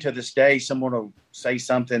 Even to this day, someone will say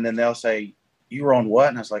something and they'll say, you were on what?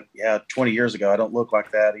 And I was like, 20 years ago. I don't look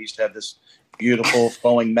like that. I used to have this beautiful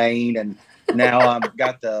flowing mane, and now I've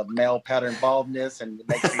got the male pattern baldness, and it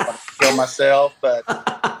makes me want to kill myself. But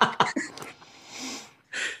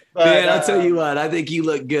man, I'll tell you what, I think you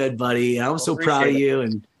look good, buddy. I'm so proud of you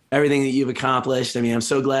and everything that you've accomplished. I mean, I'm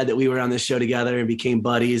so glad that we were on this show together and became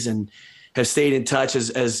buddies and have stayed in touch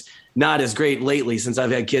as not as great lately since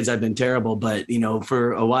I've had kids. I've been terrible, but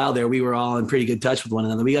for a while there, we were all in pretty good touch with one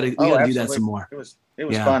another. We got to do that some more. It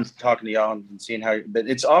was fun talking to y'all and seeing but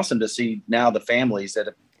it's awesome to see now the families that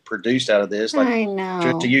have produced out of this. Like, I know.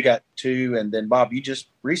 Trista, you got 2, and then Bob, you just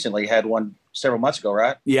recently had one several months ago,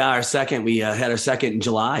 right? Yeah, our second. We had our second in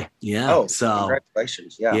July. Yeah. Oh, so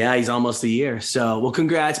congratulations! Yeah. Yeah, he's almost a year. So, well,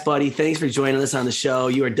 congrats, buddy. Thanks for joining us on the show.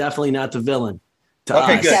 You are definitely not the villain. To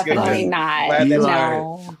us. Good. Definitely not. You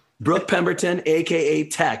are Brooke Pemberton, a.k.a.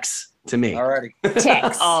 Tex. to me. All righty.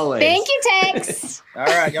 Tex. Always. Thank you, Tex. All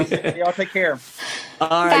right. Y'all take care.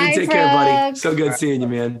 All right. Bye, You take care, buddy. Brooke. So good seeing you,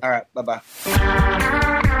 man. All right. Bye-bye.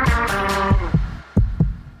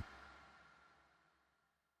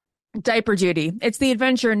 Diaper duty. It's the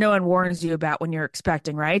adventure no one warns you about when you're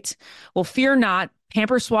expecting, right? Well, fear not.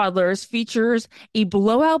 Pampers Swaddlers features a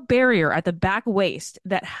blowout barrier at the back waist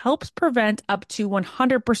that helps prevent up to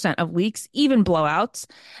 100% of leaks, even blowouts.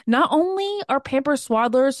 Not only are Pampers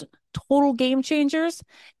Swaddlers total game changers,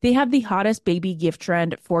 they have the hottest baby gift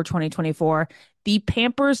trend for 2024, the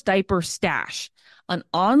Pampers Diaper Stash, an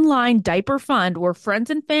online diaper fund where friends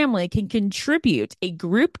and family can contribute a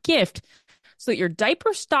group gift so that your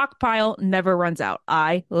diaper stockpile never runs out.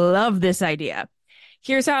 I love this idea.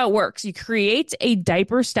 Here's how it works. You create a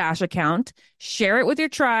diaper stash account, share it with your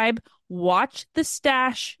tribe, watch the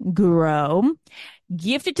stash grow,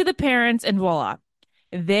 gift it to the parents, and voila.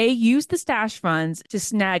 They use the stash funds to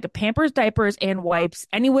snag Pampers diapers and wipes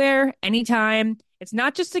anywhere, anytime. It's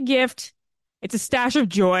not just a gift, it's a stash of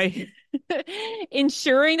joy.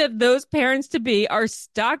 Ensuring that those parents-to-be are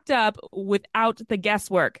stocked up without the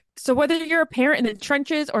guesswork. So whether you're a parent in the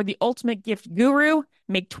trenches or the ultimate gift guru,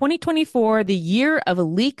 make 2024 the year of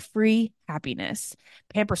leak-free happiness.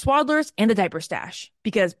 Pamper Swaddlers and the Diaper Stash.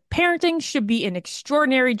 Because parenting should be an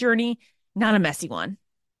extraordinary journey, not a messy one.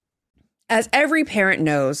 As every parent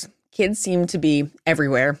knows, kids seem to be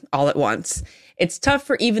everywhere all at once. It's tough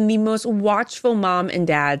for even the most watchful mom and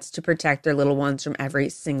dads to protect their little ones from every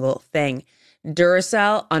single thing.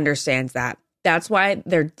 Duracell understands that. That's why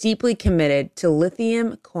they're deeply committed to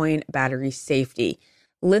lithium coin battery safety.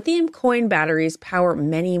 Lithium coin batteries power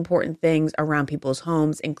many important things around people's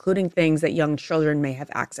homes, including things that young children may have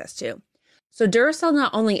access to. So Duracell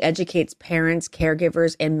not only educates parents,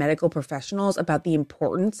 caregivers, and medical professionals about the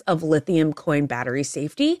importance of lithium coin battery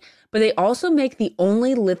safety, but they also make the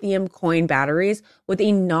only lithium coin batteries with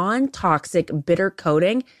a non-toxic bitter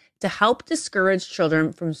coating to help discourage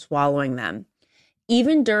children from swallowing them.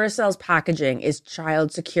 Even Duracell's packaging is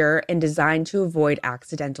child secure and designed to avoid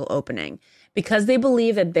accidental opening. Because they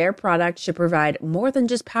believe that their product should provide more than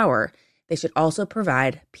just power, they should also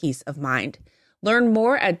provide peace of mind. Learn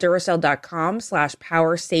more at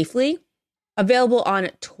Duracell.com/power safely. Available on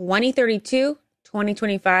 2032,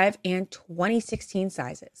 2025, and 2016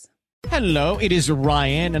 sizes. Hello, it is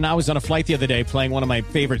Ryan, and I was on a flight the other day playing one of my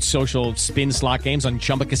favorite social spin slot games on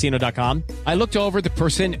ChumbaCasino.com. I looked over the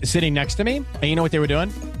person sitting next to me, and you know what they were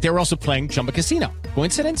doing? They were also playing Chumba Casino.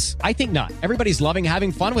 Coincidence? I think not. Everybody's loving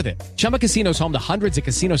having fun with it. Chumba Casino is home to hundreds of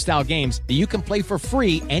casino-style games that you can play for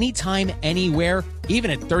free anytime, anywhere, even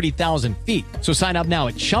at 30,000 feet. So sign up now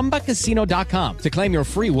at ChumbaCasino.com to claim your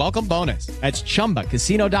free welcome bonus. That's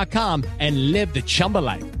ChumbaCasino.com and live the Chumba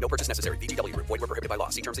life. No purchase necessary. VGW. Void where prohibited by law.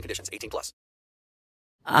 See terms and conditions. 18+.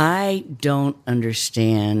 I don't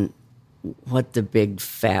understand what the big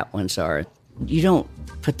fat ones are. You don't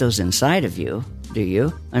put those inside of you, do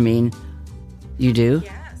you? I mean, you do?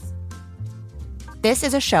 Yes. This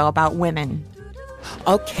is a show about women.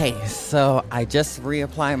 Okay, so I just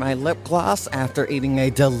reapplied my lip gloss after eating a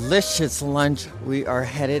delicious lunch. We are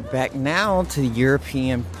headed back now to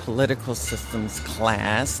European Political Systems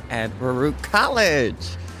class at Baruch College.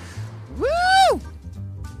 Woo!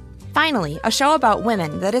 Finally, a show about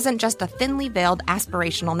women that isn't just a thinly veiled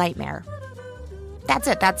aspirational nightmare. That's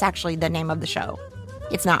it. That's actually the name of the show.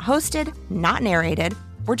 It's not hosted, not narrated.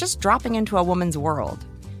 We're just dropping into a woman's world.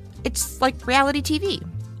 It's like reality TV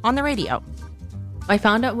on the radio. I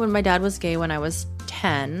found out when my dad was gay when I was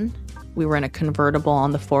 10. We were in a convertible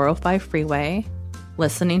on the 405 freeway,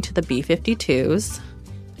 listening to the B-52s.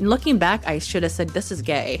 And looking back, I should have said, this is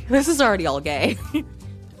gay. This is already all gay.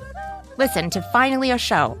 Listen to Finally a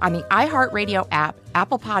Show on the iHeartRadio app,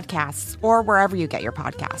 Apple Podcasts, or wherever you get your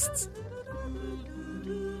podcasts.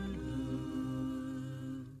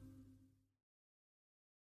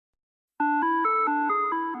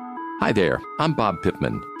 Hi there, I'm Bob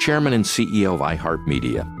Pittman, Chairman and CEO of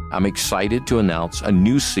iHeartMedia. I'm excited to announce a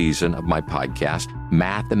new season of my podcast,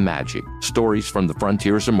 Math and Magic, Stories from the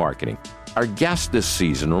Frontiers of Marketing. Our guests this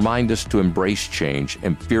season remind us to embrace change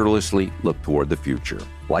and fearlessly look toward the future.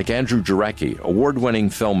 Like Andrew Jarecki, award-winning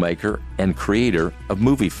filmmaker and creator of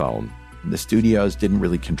Movie Phone. The studios didn't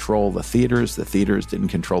really control the theaters didn't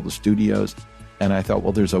control the studios. And I thought,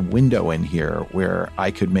 well, there's a window in here where I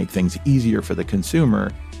could make things easier for the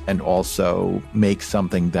consumer and also make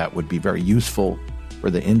something that would be very useful for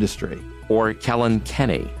the industry. Or Kellen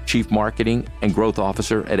Kenny, Chief Marketing and Growth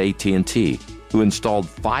Officer at AT&T, who installed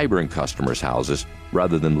fiber in customers' houses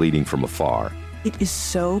rather than leading from afar. It is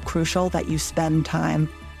so crucial that you spend time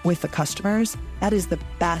with the customers. That is the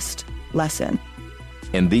best lesson.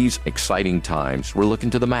 In these exciting times, we're looking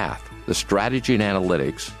to the math, the strategy and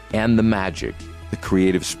analytics, and the magic, the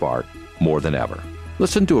creative spark, more than ever.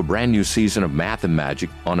 Listen to a brand new season of Math and Magic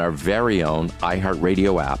on our very own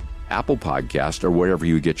iHeartRadio app, Apple Podcast, or wherever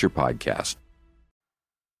you get your podcast.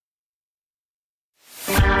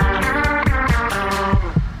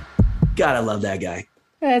 God, I love that guy.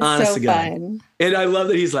 That's Honest so to God. fun. And I love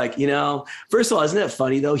that he's like, first of all, isn't it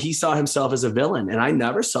funny though? He saw himself as a villain, and I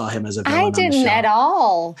never saw him as a villain. I didn't at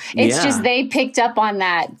all. It's Yeah. just they picked up on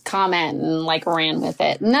that comment and like ran with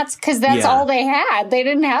it. And that's because that's all they had. They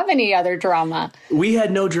didn't have any other drama. We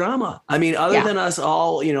had no drama. I mean, other than us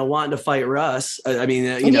all, wanting to fight Russ. I mean,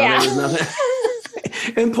 there was nothing.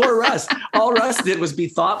 And poor Russ. All Russ did was be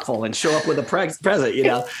thoughtful and show up with a present,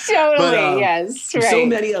 Totally, yes. Right. So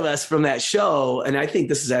many of us from that show, and I think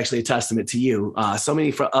this is actually a testament to you, so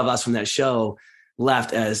many of us from that show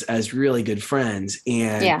left as really good friends.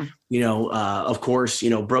 And, of course,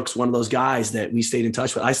 Brooke's one of those guys that we stayed in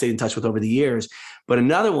touch with. I stayed in touch with over the years. But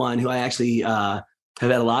another one who I actually have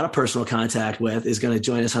had a lot of personal contact with is going to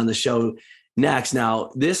join us on the show next.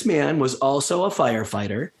 Now, this man was also a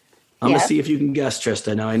firefighter. I'm going to see if you can guess,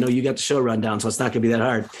 Trista. Now, I know you got the show rundown, so it's not going to be that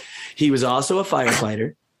hard. He was also a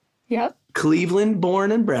firefighter. Yep. Cleveland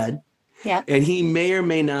born and bred. Yep. And he may or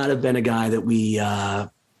may not have been a guy that we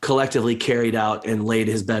collectively carried out and laid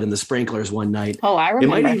his bed in the sprinklers one night. Oh, I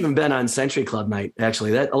remember. It might have even been on Century Club night, actually.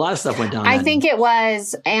 That a lot of stuff went down. I think it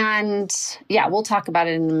was. And we'll talk about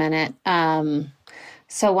it in a minute.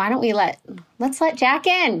 So why don't we let's let Jack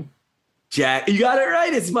in. Jack, you got it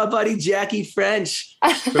right. It's my buddy Jackie French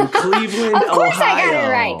from Cleveland, Ohio. Of course I got it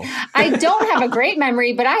right. I don't have a great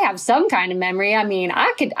memory, but I have some kind of memory. I mean,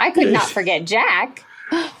 I could not forget Jack.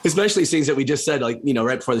 Especially things that we just said, right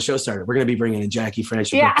before the show started. We're going to be bringing in Jackie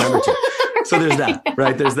French and Brooke Pemberton. So there's that,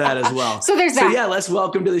 right? There's that as well. So there's that. So let's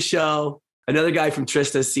welcome to the show another guy from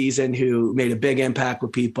Trista's season who made a big impact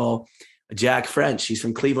with people, Jack French. He's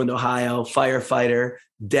from Cleveland, Ohio, firefighter,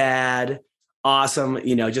 dad. Awesome,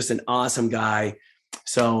 just an awesome guy.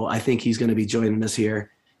 So I think he's going to be joining us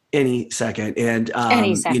here any second. And,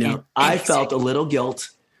 I felt a little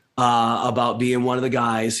guilt about being one of the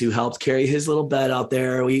guys who helped carry his little bed out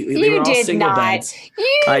there. They were all single beds.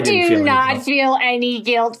 You do not feel any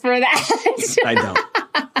guilt for that. I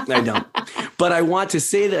don't. But I want to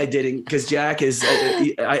say that I didn't because Jack is,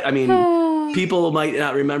 I mean, people might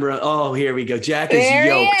not remember. Oh, here we go. Jack is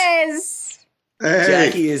yoked. He is. Hey.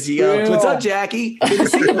 Jackie is yoked. What's up, Jackie? Good to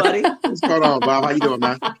see you, buddy. What's going on, Bob? How you doing,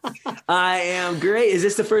 man? I am great. Is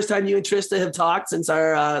this the first time you and Trista have talked since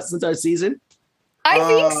our season? I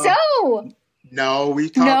think so. No, we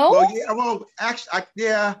talked. No?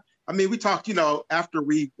 Actually, I mean, we talked, after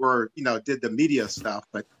we were, did the media stuff,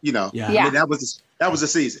 but I mean, that was the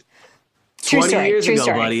season. 20 years ago,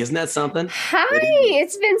 buddy. Isn't that something? Hi,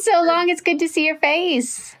 it's been so long. It's good to see your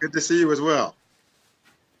face. Good to see you as well.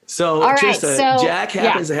 So, right, Trista, Jack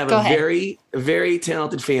happens to have a ahead. very, very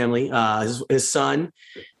talented family. His son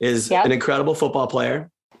is an incredible football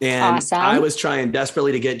player. And awesome. I was trying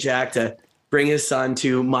desperately to get Jack to bring his son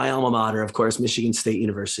to my alma mater, of course, Michigan State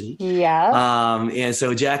University. Yeah. And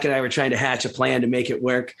so Jack and I were trying to hatch a plan to make it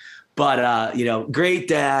work. But, great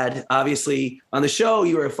dad. Obviously, on the show,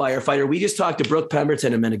 you were a firefighter. We just talked to Brooke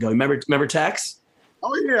Pemberton a minute ago. Remember Tex?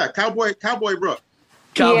 Oh, yeah. Cowboy Brooke.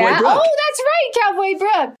 Cowboy Brooke. Oh, that's right. Cowboy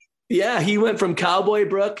Brooke. Yeah, he went from Cowboy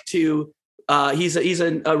Brooke to he's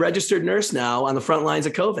a registered nurse now on the front lines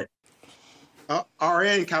of COVID.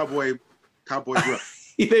 RN Cowboy Brooke.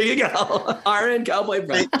 There you go, RN Cowboy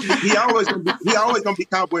Brooke. He always gonna be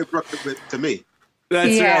Cowboy Brooke to me.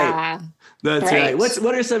 That's right. That's right.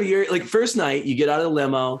 What are some of your first night? You get out of the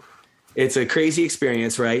limo. It's a crazy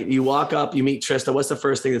experience, right? You walk up, you meet Trista. What's the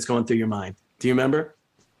first thing that's going through your mind? Do you remember?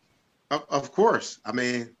 Of course. I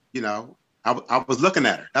mean, I was looking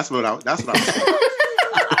at her. That's what I was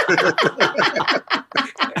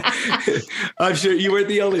I'm sure you weren't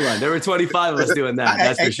the only one. There were 25 of us doing that.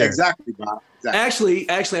 That's for sure. Exactly, Bob. Exactly.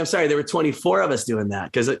 Actually, I'm sorry. There were 24 of us doing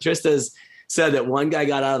that because Trista's said that one guy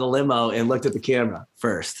got out of the limo and looked at the camera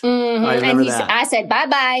first. Mm-hmm. I remember that. I said,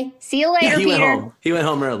 bye-bye. See you later, Peter. He went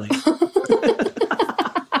home early.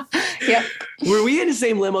 Yep. Were we in the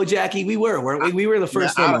same limo, Jackie? We were, weren't we? We were the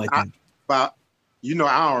first limo, I think. But, I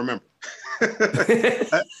don't remember.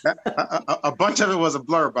 A bunch of it was a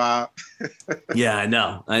blur, Bob. Yeah, I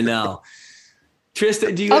know.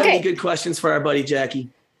 Trista, do you have any good questions for our buddy Jackie?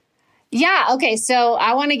 Yeah. Okay. So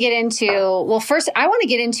I want to get into, first I want to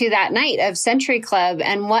get into that night of Century Club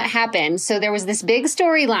and what happened. So there was this big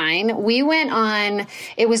storyline. We went on,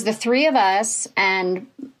 it was the three of us and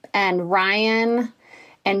Ryan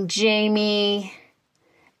and Jamie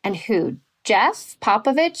and who? Jeff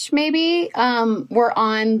Popovich, maybe, were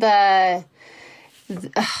on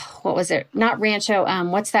what was it? Not Rancho.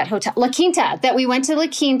 What's that hotel? La Quinta. That we went to La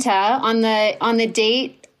Quinta on the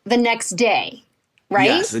date the next day. Right?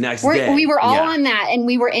 Yes, the next day. We were all on that, and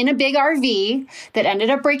we were in a big RV that ended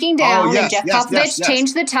up breaking down, and Jeff Popovich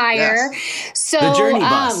changed the tire. So the Journey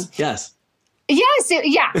bus. Yes. Yes.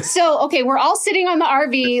 Yeah. So, okay, we're all sitting on the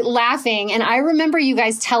RV laughing, and I remember you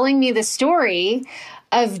guys telling me the story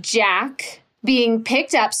of Jack being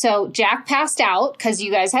picked up. So Jack passed out because you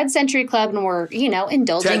guys had Century Club and were,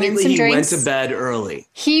 indulging in some drinks. He went to bed early.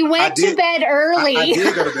 He went to bed early. I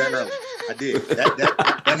did go to bed early. I did.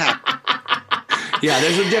 That happened. Yeah,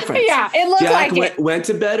 there's a difference. Yeah, it looked Jack like it. Went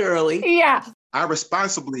to bed early. Yeah. I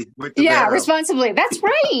responsibly went to bed. Yeah, responsibly. That's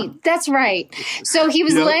right. That's right. So he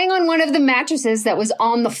was laying on one of the mattresses that was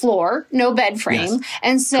on the floor, no bed frame. Yes.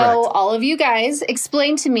 And so all of you guys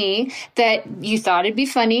explained to me that you thought it'd be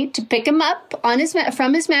funny to pick him up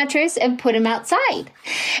from his mattress and put him outside.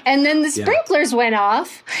 And then the sprinklers went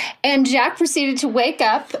off, and Jack proceeded to wake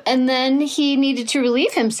up, and then he needed to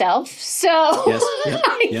relieve himself. So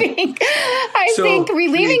I think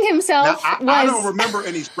relieving himself was... I don't remember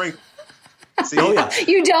any sprinklers. See,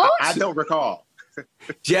 you don't? I don't recall.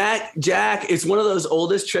 Jack, it's one of those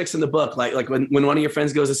oldest tricks in the book. Like when one of your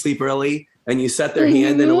friends goes to sleep early and you set their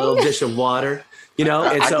hand in a little dish of water,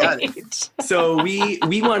 and so we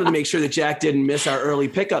wanted to make sure that Jack didn't miss our early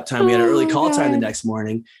pickup time. We had an early call time the next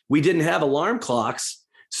morning. We didn't have alarm clocks.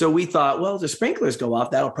 So we thought, well, the sprinklers go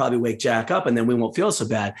off. That'll probably wake Jack up and then we won't feel so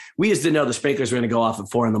bad. We just didn't know the sprinklers were going to go off at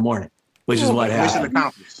 4 a.m, which is what happened.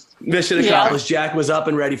 Mission accomplished. Jack was up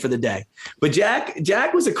and ready for the day. But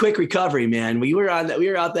Jack was a quick recovery, man. We were out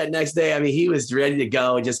that next day. I mean, he was ready to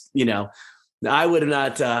go. Just, I would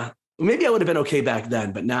have not, maybe I would have been okay back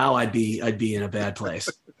then, but now I'd be in a bad place.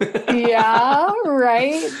 Yeah,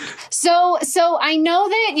 right. So I know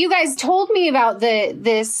that you guys told me about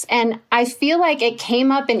this, and I feel like it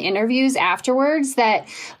came up in interviews afterwards that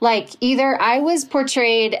like either I was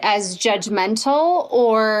portrayed as judgmental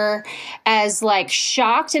or as like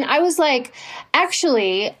shocked. And I was like,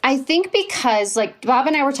 actually, I think because like Bob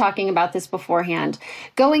and I were talking about this beforehand,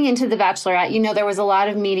 going into The Bachelorette, there was a lot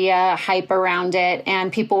of media hype around it,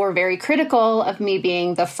 and people were very critical of me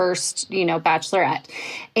being the first, Bachelorette.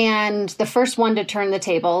 And the first one to turn the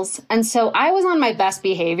tables. And so I was on my best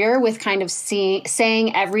behavior with kind of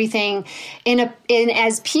saying everything in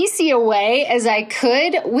as PC a way as I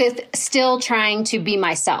could, with still trying to be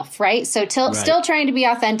myself, right? So still trying to be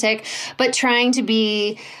authentic, but trying to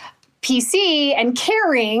be PC and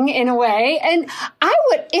caring in a way. And I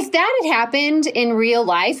would, if that had happened in real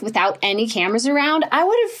life without any cameras around, I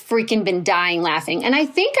would have freaking been dying laughing. And I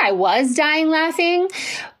think I was dying laughing,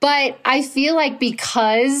 but I feel like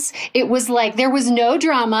because it was like, there was no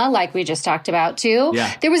drama, like we just talked about too.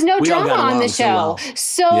 Yeah. There was no drama on the show.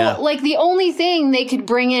 So like the only thing they could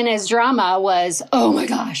bring in as drama was, oh my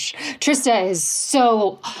gosh, Trista is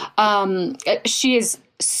so, she is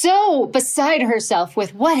so beside herself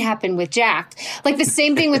with what happened with Jack. Like the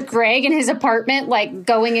same thing with Greg in his apartment, like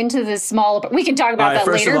going into the small, we can talk about that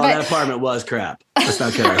first later. First of all, that apartment was crap. Let's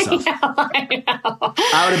not kid ourselves.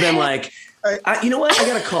 I would have been like, you know what? I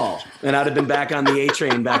got a call. And I'd have been back on the A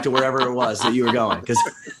train back to wherever it was that you were going, because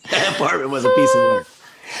that apartment was a piece of work.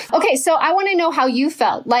 Okay. So I want to know how you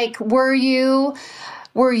felt. Like, were you,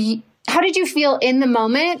 how did you feel in the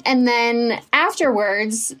moment? And then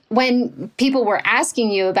afterwards, when people were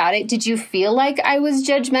asking you about it, did you feel like I was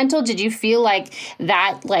judgmental? Did you feel like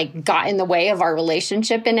that like got in the way of our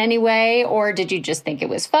relationship in any way? Or did you just think it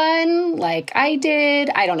was fun like I did?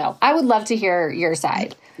 I don't know. I would love to hear your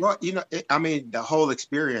side. Well, the whole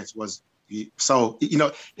experience was so,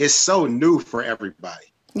 it's so new for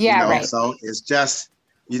everybody. Yeah, right. So it's just,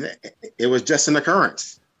 it was just an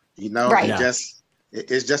occurrence, right.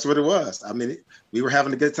 It's just what it was. I mean, we were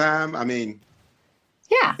having a good time. I mean,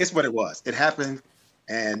 yeah, it's what it was. It happened.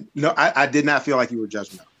 And no, I did not feel like you were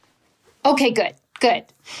judgmental. Okay, good.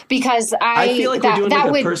 Because I feel like we're doing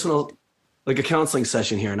like a personal, like a counseling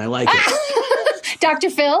session here, and I like it. Dr.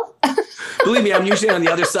 Phil? Believe me, I'm usually on the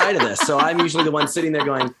other side of this. So I'm usually the one sitting there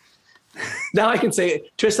going, now I can say,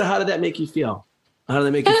 Trista, how did that make you feel? How did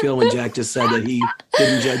that make you feel when Jack just said that he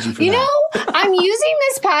didn't judge you for that? I'm using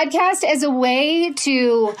this podcast as a way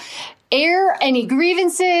to air any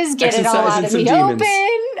grievances, get it all out of the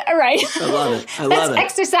open. Right. I love it. Let's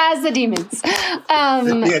exercise the demons.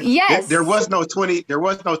 Yes. There was no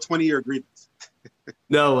 20-year grievance.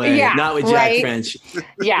 No way. Yeah, not with Jack French.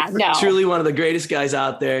 Yeah, no. Truly one of the greatest guys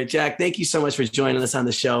out there. Jack, thank you so much for joining us on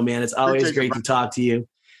the show, man. It's always great to talk to you.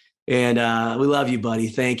 And we love you, buddy.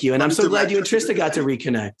 Thank you. And I'm so glad you and Trista got to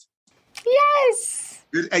reconnect. Yes.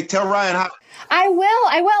 Hey, tell Ryan how. I will.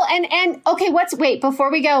 And okay,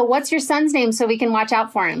 before we go, what's your son's name so we can watch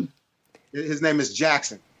out for him? His name is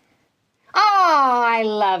Jackson. Oh, I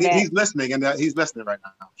love it. He's listening, and he's listening right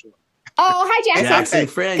now, I'm sure. Oh, hi, Jackson. Jackson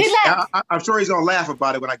French. Good luck. I'm sure he's gonna laugh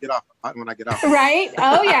about it when I get off. Right?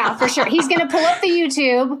 Oh, yeah, for sure. He's gonna pull up the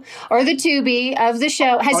YouTube or the Tubi of the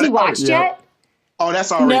show. Has he watched yet? Oh,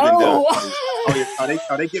 that's already been done.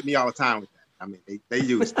 Oh, they get me all the time with that. I mean, they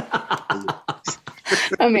use it.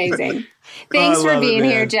 Amazing. Thanks for being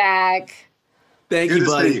here, Jack. Thank you,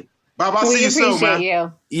 buddy. Bob, I'll see you soon, man. We appreciate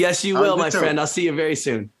you. Yes, you will, my friend. I'll see you very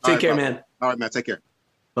soon. Take care, man. All right, man. Take care.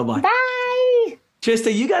 Bye-bye. Bye.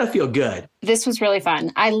 Trista, you got to feel good. This was really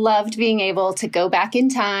fun. I loved being able to go back in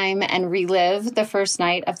time and relive the first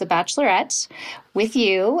night of The Bachelorette with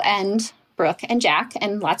you and Brooke and Jack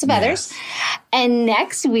and lots of others. And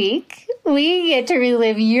next week, we get to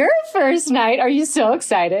relive your first night. Are you so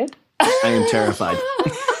excited? I am terrified.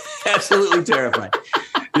 Absolutely terrified.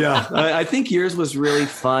 Yeah. I think yours was really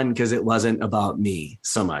fun because it wasn't about me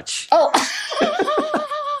so much. Oh.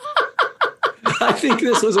 I think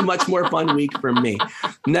this was a much more fun week for me.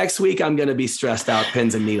 Next week, I'm going to be stressed out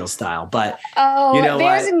pins and needle style. But you know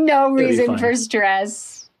there's no reason for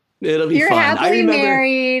stress. It'll be You're fun. happily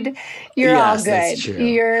married. You're all good. That's true.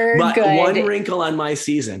 You're but good. One wrinkle on my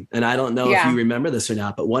season, and I don't know if you remember this or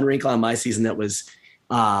not, but one wrinkle on my season that was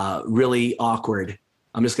really awkward.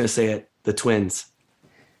 I'm just going to say it. The twins.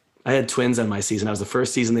 I had twins on my season. I was the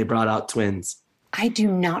first season they brought out twins. I do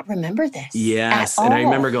not remember this. Yes. And I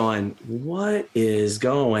remember going, what is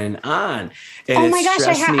going on? And oh my gosh,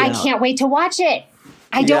 I can't wait to watch it.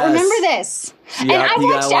 I don't remember this. And I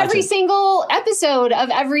watched every single episode of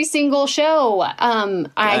every single show.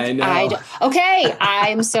 I know. Okay,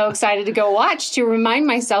 I'm so excited to go watch to remind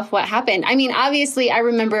myself what happened. I mean, obviously, I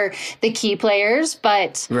remember the key players,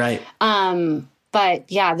 but right.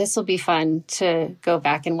 But yeah, this will be fun to go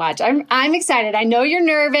back and watch. I'm excited. I know you're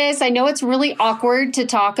nervous. I know it's really awkward to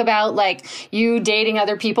talk about like you dating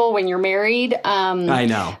other people when you're married. I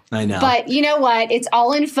know. But you know what? It's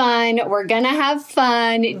all in fun. We're going to have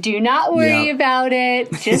fun. Do not worry about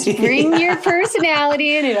it. Just bring your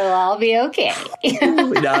personality and it'll all be okay.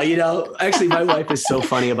 No, actually my wife is so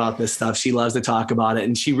funny about this stuff. She loves to talk about it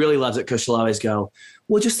and she really loves it because she'll always go,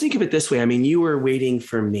 well, just think of it this way. I mean, you were waiting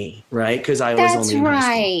for me, right? Because I was only in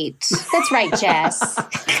high school. That's right, Jess.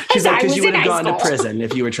 She's like, because you would have gone to prison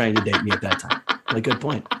if you were trying to date me at that time. Like, good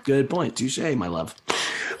point. Good point. Touche, my love.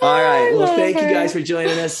 All right. Well, thank you guys for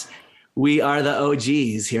joining us. We are the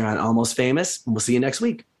OGs here on Almost Famous. We'll see you next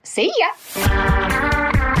week. See ya.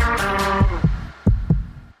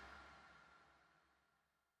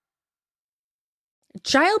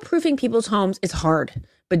 Childproofing people's homes is hard,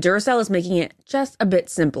 but Duracell is making it just a bit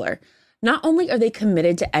simpler. Not only are they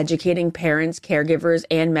committed to educating parents, caregivers,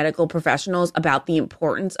 and medical professionals about the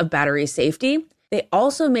importance of battery safety, they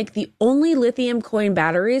also make the only lithium coin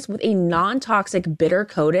batteries with a non-toxic bitter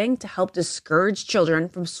coating to help discourage children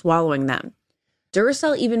from swallowing them.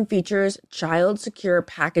 Duracell even features child-secure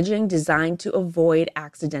packaging designed to avoid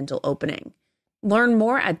accidental opening. Learn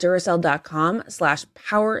more at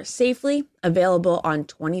Duracell.com/powersafely, available on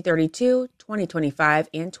 2032, 2025,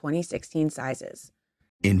 and 2016 sizes.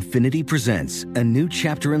 Infiniti presents a new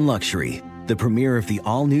chapter in luxury, the premiere of the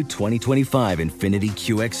all-new 2025 Infiniti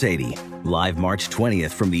QX80, live March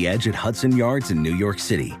 20th from the Edge at Hudson Yards in New York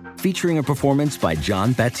City, featuring a performance by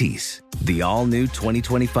Jon Batiste. The all-new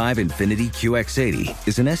 2025 Infiniti QX80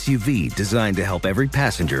 is an SUV designed to help every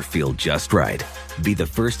passenger feel just right. Be the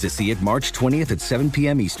first to see it March 20th at 7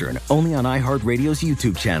 p.m. Eastern, only on iHeartRadio's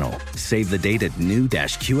YouTube channel. Save the date at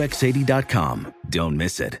new-QX80.com. Don't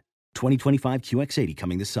miss it. 2025 QX80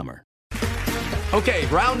 coming this summer. Okay,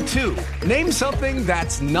 round two. Name something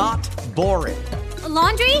that's not boring. A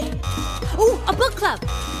laundry? Ooh, a book club.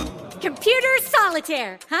 Computer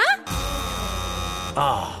solitaire, huh?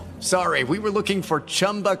 Ah, sorry, we were looking for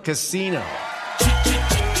Chumba Casino.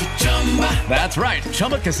 That's right,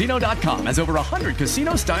 ChumbaCasino.com has over 100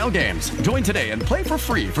 casino-style games. Join today and play for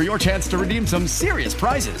free for your chance to redeem some serious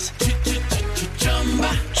prizes.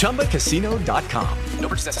 ChumbaCasino.com. No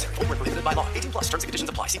purchase necessary. Void where prohibited by law. 18+ terms and conditions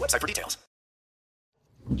apply. See website for details.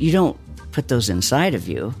 You don't put those inside of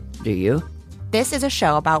you, do you? This is a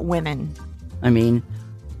show about women. I mean,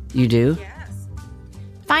 you do?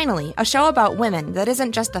 Finally, a show about women that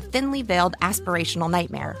isn't just a thinly veiled aspirational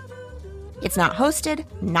nightmare. It's not hosted,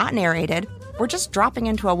 not narrated. We're just dropping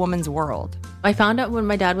into a woman's world. I found out when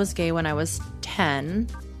my dad was gay when I was 10.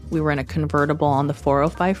 We were in a convertible on the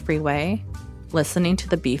 405 freeway, listening to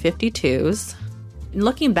the B-52s. And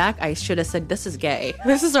looking back, I should have said, this is gay.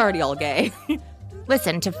 This is already all gay.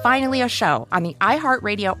 Listen to Finally a Show on the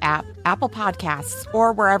iHeartRadio app, Apple Podcasts,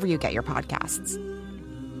 or wherever you get your podcasts.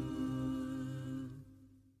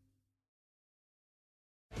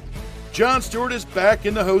 Jon Stewart is back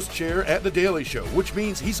in the host chair at The Daily Show, which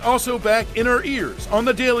means he's also back in our ears on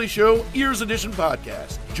The Daily Show Ears Edition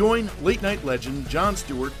podcast. Join late-night legend Jon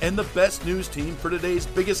Stewart and the best news team for today's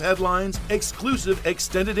biggest headlines, exclusive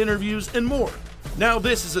extended interviews, and more. Now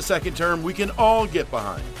this is a second term we can all get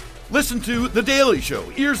behind. Listen to The Daily Show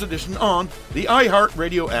Ears Edition on the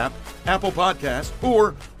iHeartRadio app, Apple Podcasts,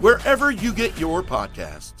 or wherever you get your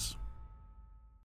podcasts.